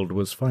had killed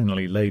was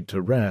finally laid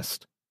to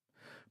rest.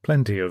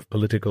 Plenty of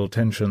political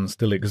tension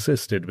still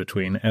existed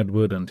between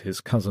Edward and his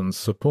cousin's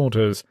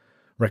supporters.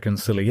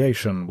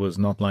 Reconciliation was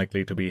not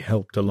likely to be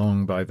helped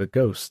along by the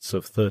ghosts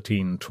of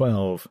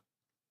 1312.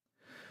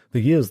 The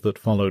years that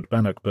followed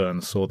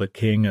Bannockburn saw the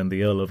king and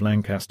the Earl of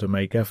Lancaster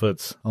make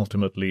efforts,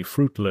 ultimately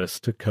fruitless,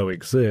 to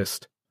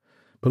coexist.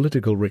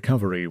 Political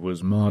recovery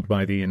was marred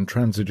by the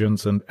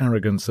intransigence and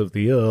arrogance of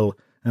the Earl,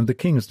 and the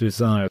king's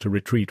desire to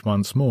retreat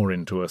once more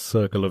into a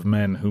circle of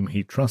men whom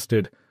he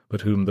trusted,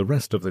 but whom the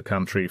rest of the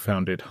country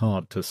found it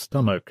hard to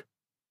stomach.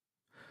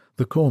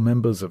 The core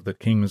members of the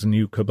king's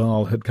new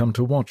cabal had come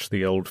to watch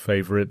the old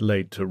favourite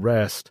laid to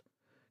rest.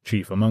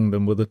 Chief among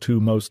them were the two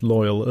most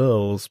loyal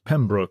earls,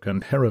 Pembroke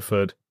and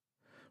Hereford.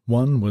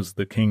 One was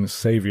the king's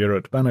saviour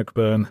at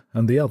Bannockburn,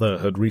 and the other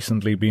had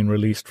recently been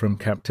released from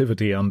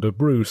captivity under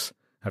Bruce,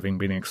 having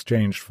been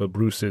exchanged for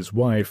Bruce's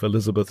wife,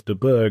 Elizabeth de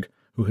Burgh,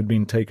 who had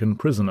been taken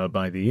prisoner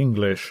by the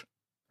English.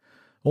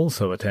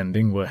 Also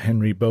attending were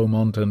Henry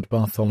Beaumont and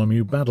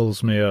Bartholomew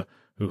Badlesmere,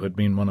 who had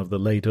been one of the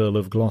late Earl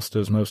of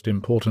Gloucester's most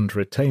important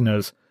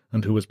retainers,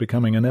 and who was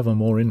becoming an ever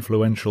more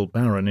influential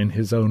baron in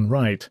his own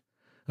right,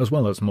 as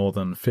well as more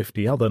than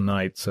 50 other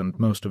knights and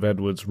most of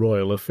Edward's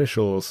royal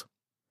officials.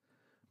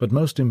 But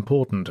most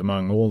important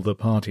among all the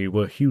party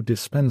were Hugh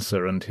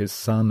Despenser and his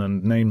son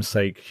and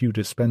namesake Hugh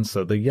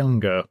Despenser the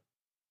younger.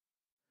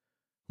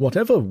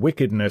 "Whatever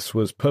wickedness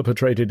was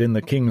perpetrated in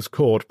the king's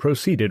court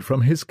proceeded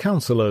from his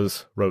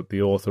counsellors," wrote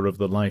the author of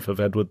the Life of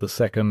Edward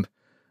II,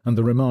 and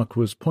the remark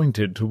was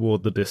pointed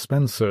toward the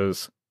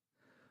Despensers.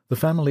 The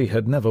family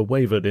had never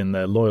wavered in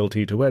their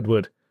loyalty to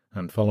Edward,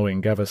 and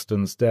following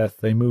Gaveston's death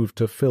they moved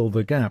to fill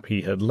the gap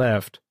he had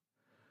left.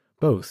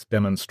 Both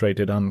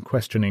demonstrated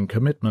unquestioning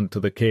commitment to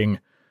the king,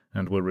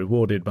 and were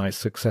rewarded by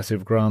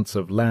successive grants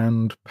of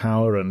land,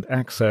 power, and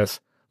access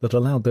that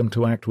allowed them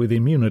to act with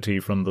immunity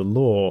from the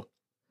law.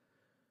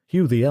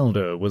 Hugh the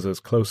elder was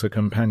as close a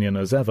companion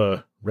as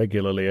ever,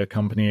 regularly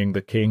accompanying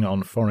the king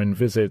on foreign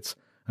visits,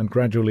 and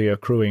gradually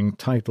accruing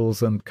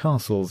titles and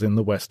castles in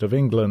the west of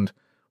England,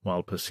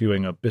 while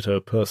pursuing a bitter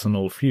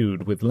personal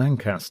feud with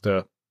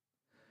Lancaster.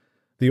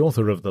 The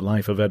author of the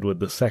Life of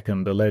Edward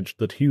II alleged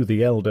that Hugh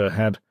the Elder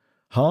had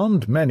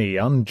harmed many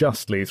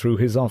unjustly through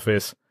his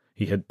office.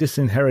 He had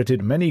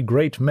disinherited many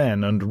great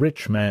men and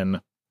rich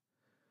men.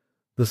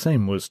 The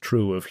same was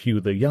true of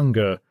Hugh the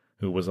Younger,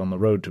 who was on the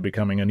road to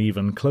becoming an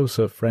even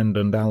closer friend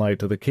and ally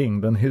to the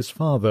king than his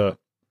father.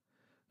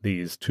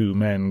 These two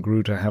men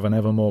grew to have an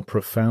ever more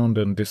profound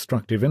and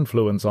destructive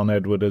influence on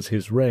Edward as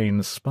his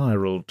reign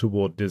spiralled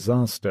toward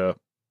disaster.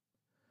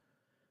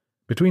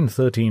 Between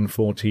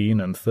 1314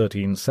 and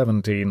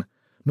 1317,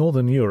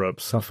 northern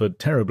Europe suffered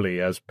terribly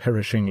as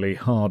perishingly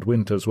hard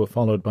winters were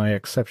followed by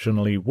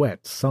exceptionally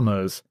wet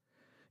summers.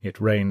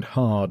 It rained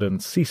hard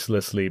and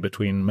ceaselessly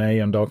between May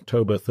and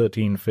October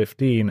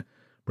 1315,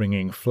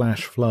 bringing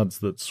flash floods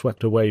that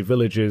swept away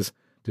villages,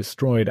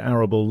 destroyed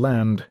arable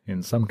land,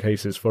 in some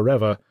cases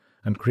forever,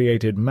 and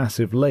created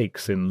massive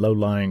lakes in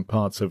low-lying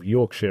parts of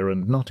Yorkshire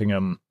and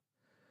Nottingham.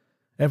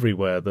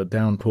 Everywhere the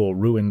downpour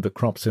ruined the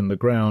crops in the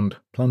ground,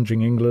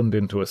 plunging England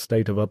into a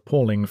state of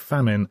appalling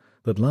famine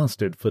that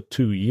lasted for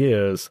 2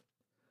 years.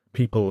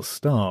 People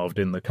starved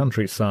in the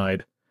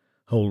countryside.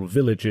 Whole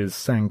villages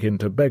sank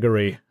into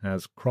beggary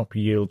as crop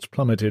yields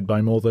plummeted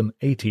by more than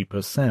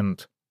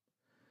 80%.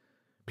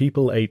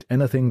 People ate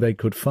anything they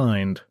could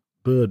find,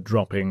 bird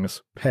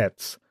droppings,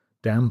 pets,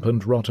 damp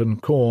and rotten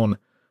corn,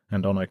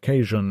 and on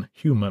occasion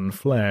human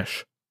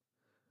flesh.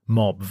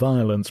 Mob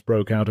violence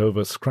broke out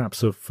over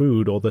scraps of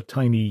food or the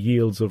tiny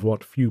yields of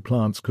what few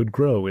plants could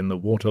grow in the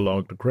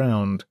waterlogged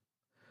ground.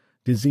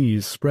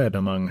 Disease spread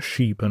among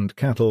sheep and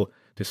cattle,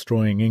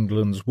 destroying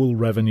England's wool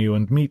revenue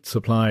and meat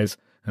supplies,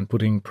 and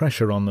putting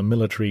pressure on the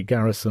military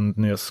garrisoned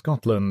near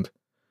Scotland.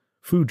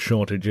 Food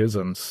shortages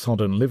and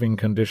sodden living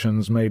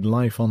conditions made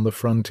life on the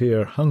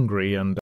frontier hungry and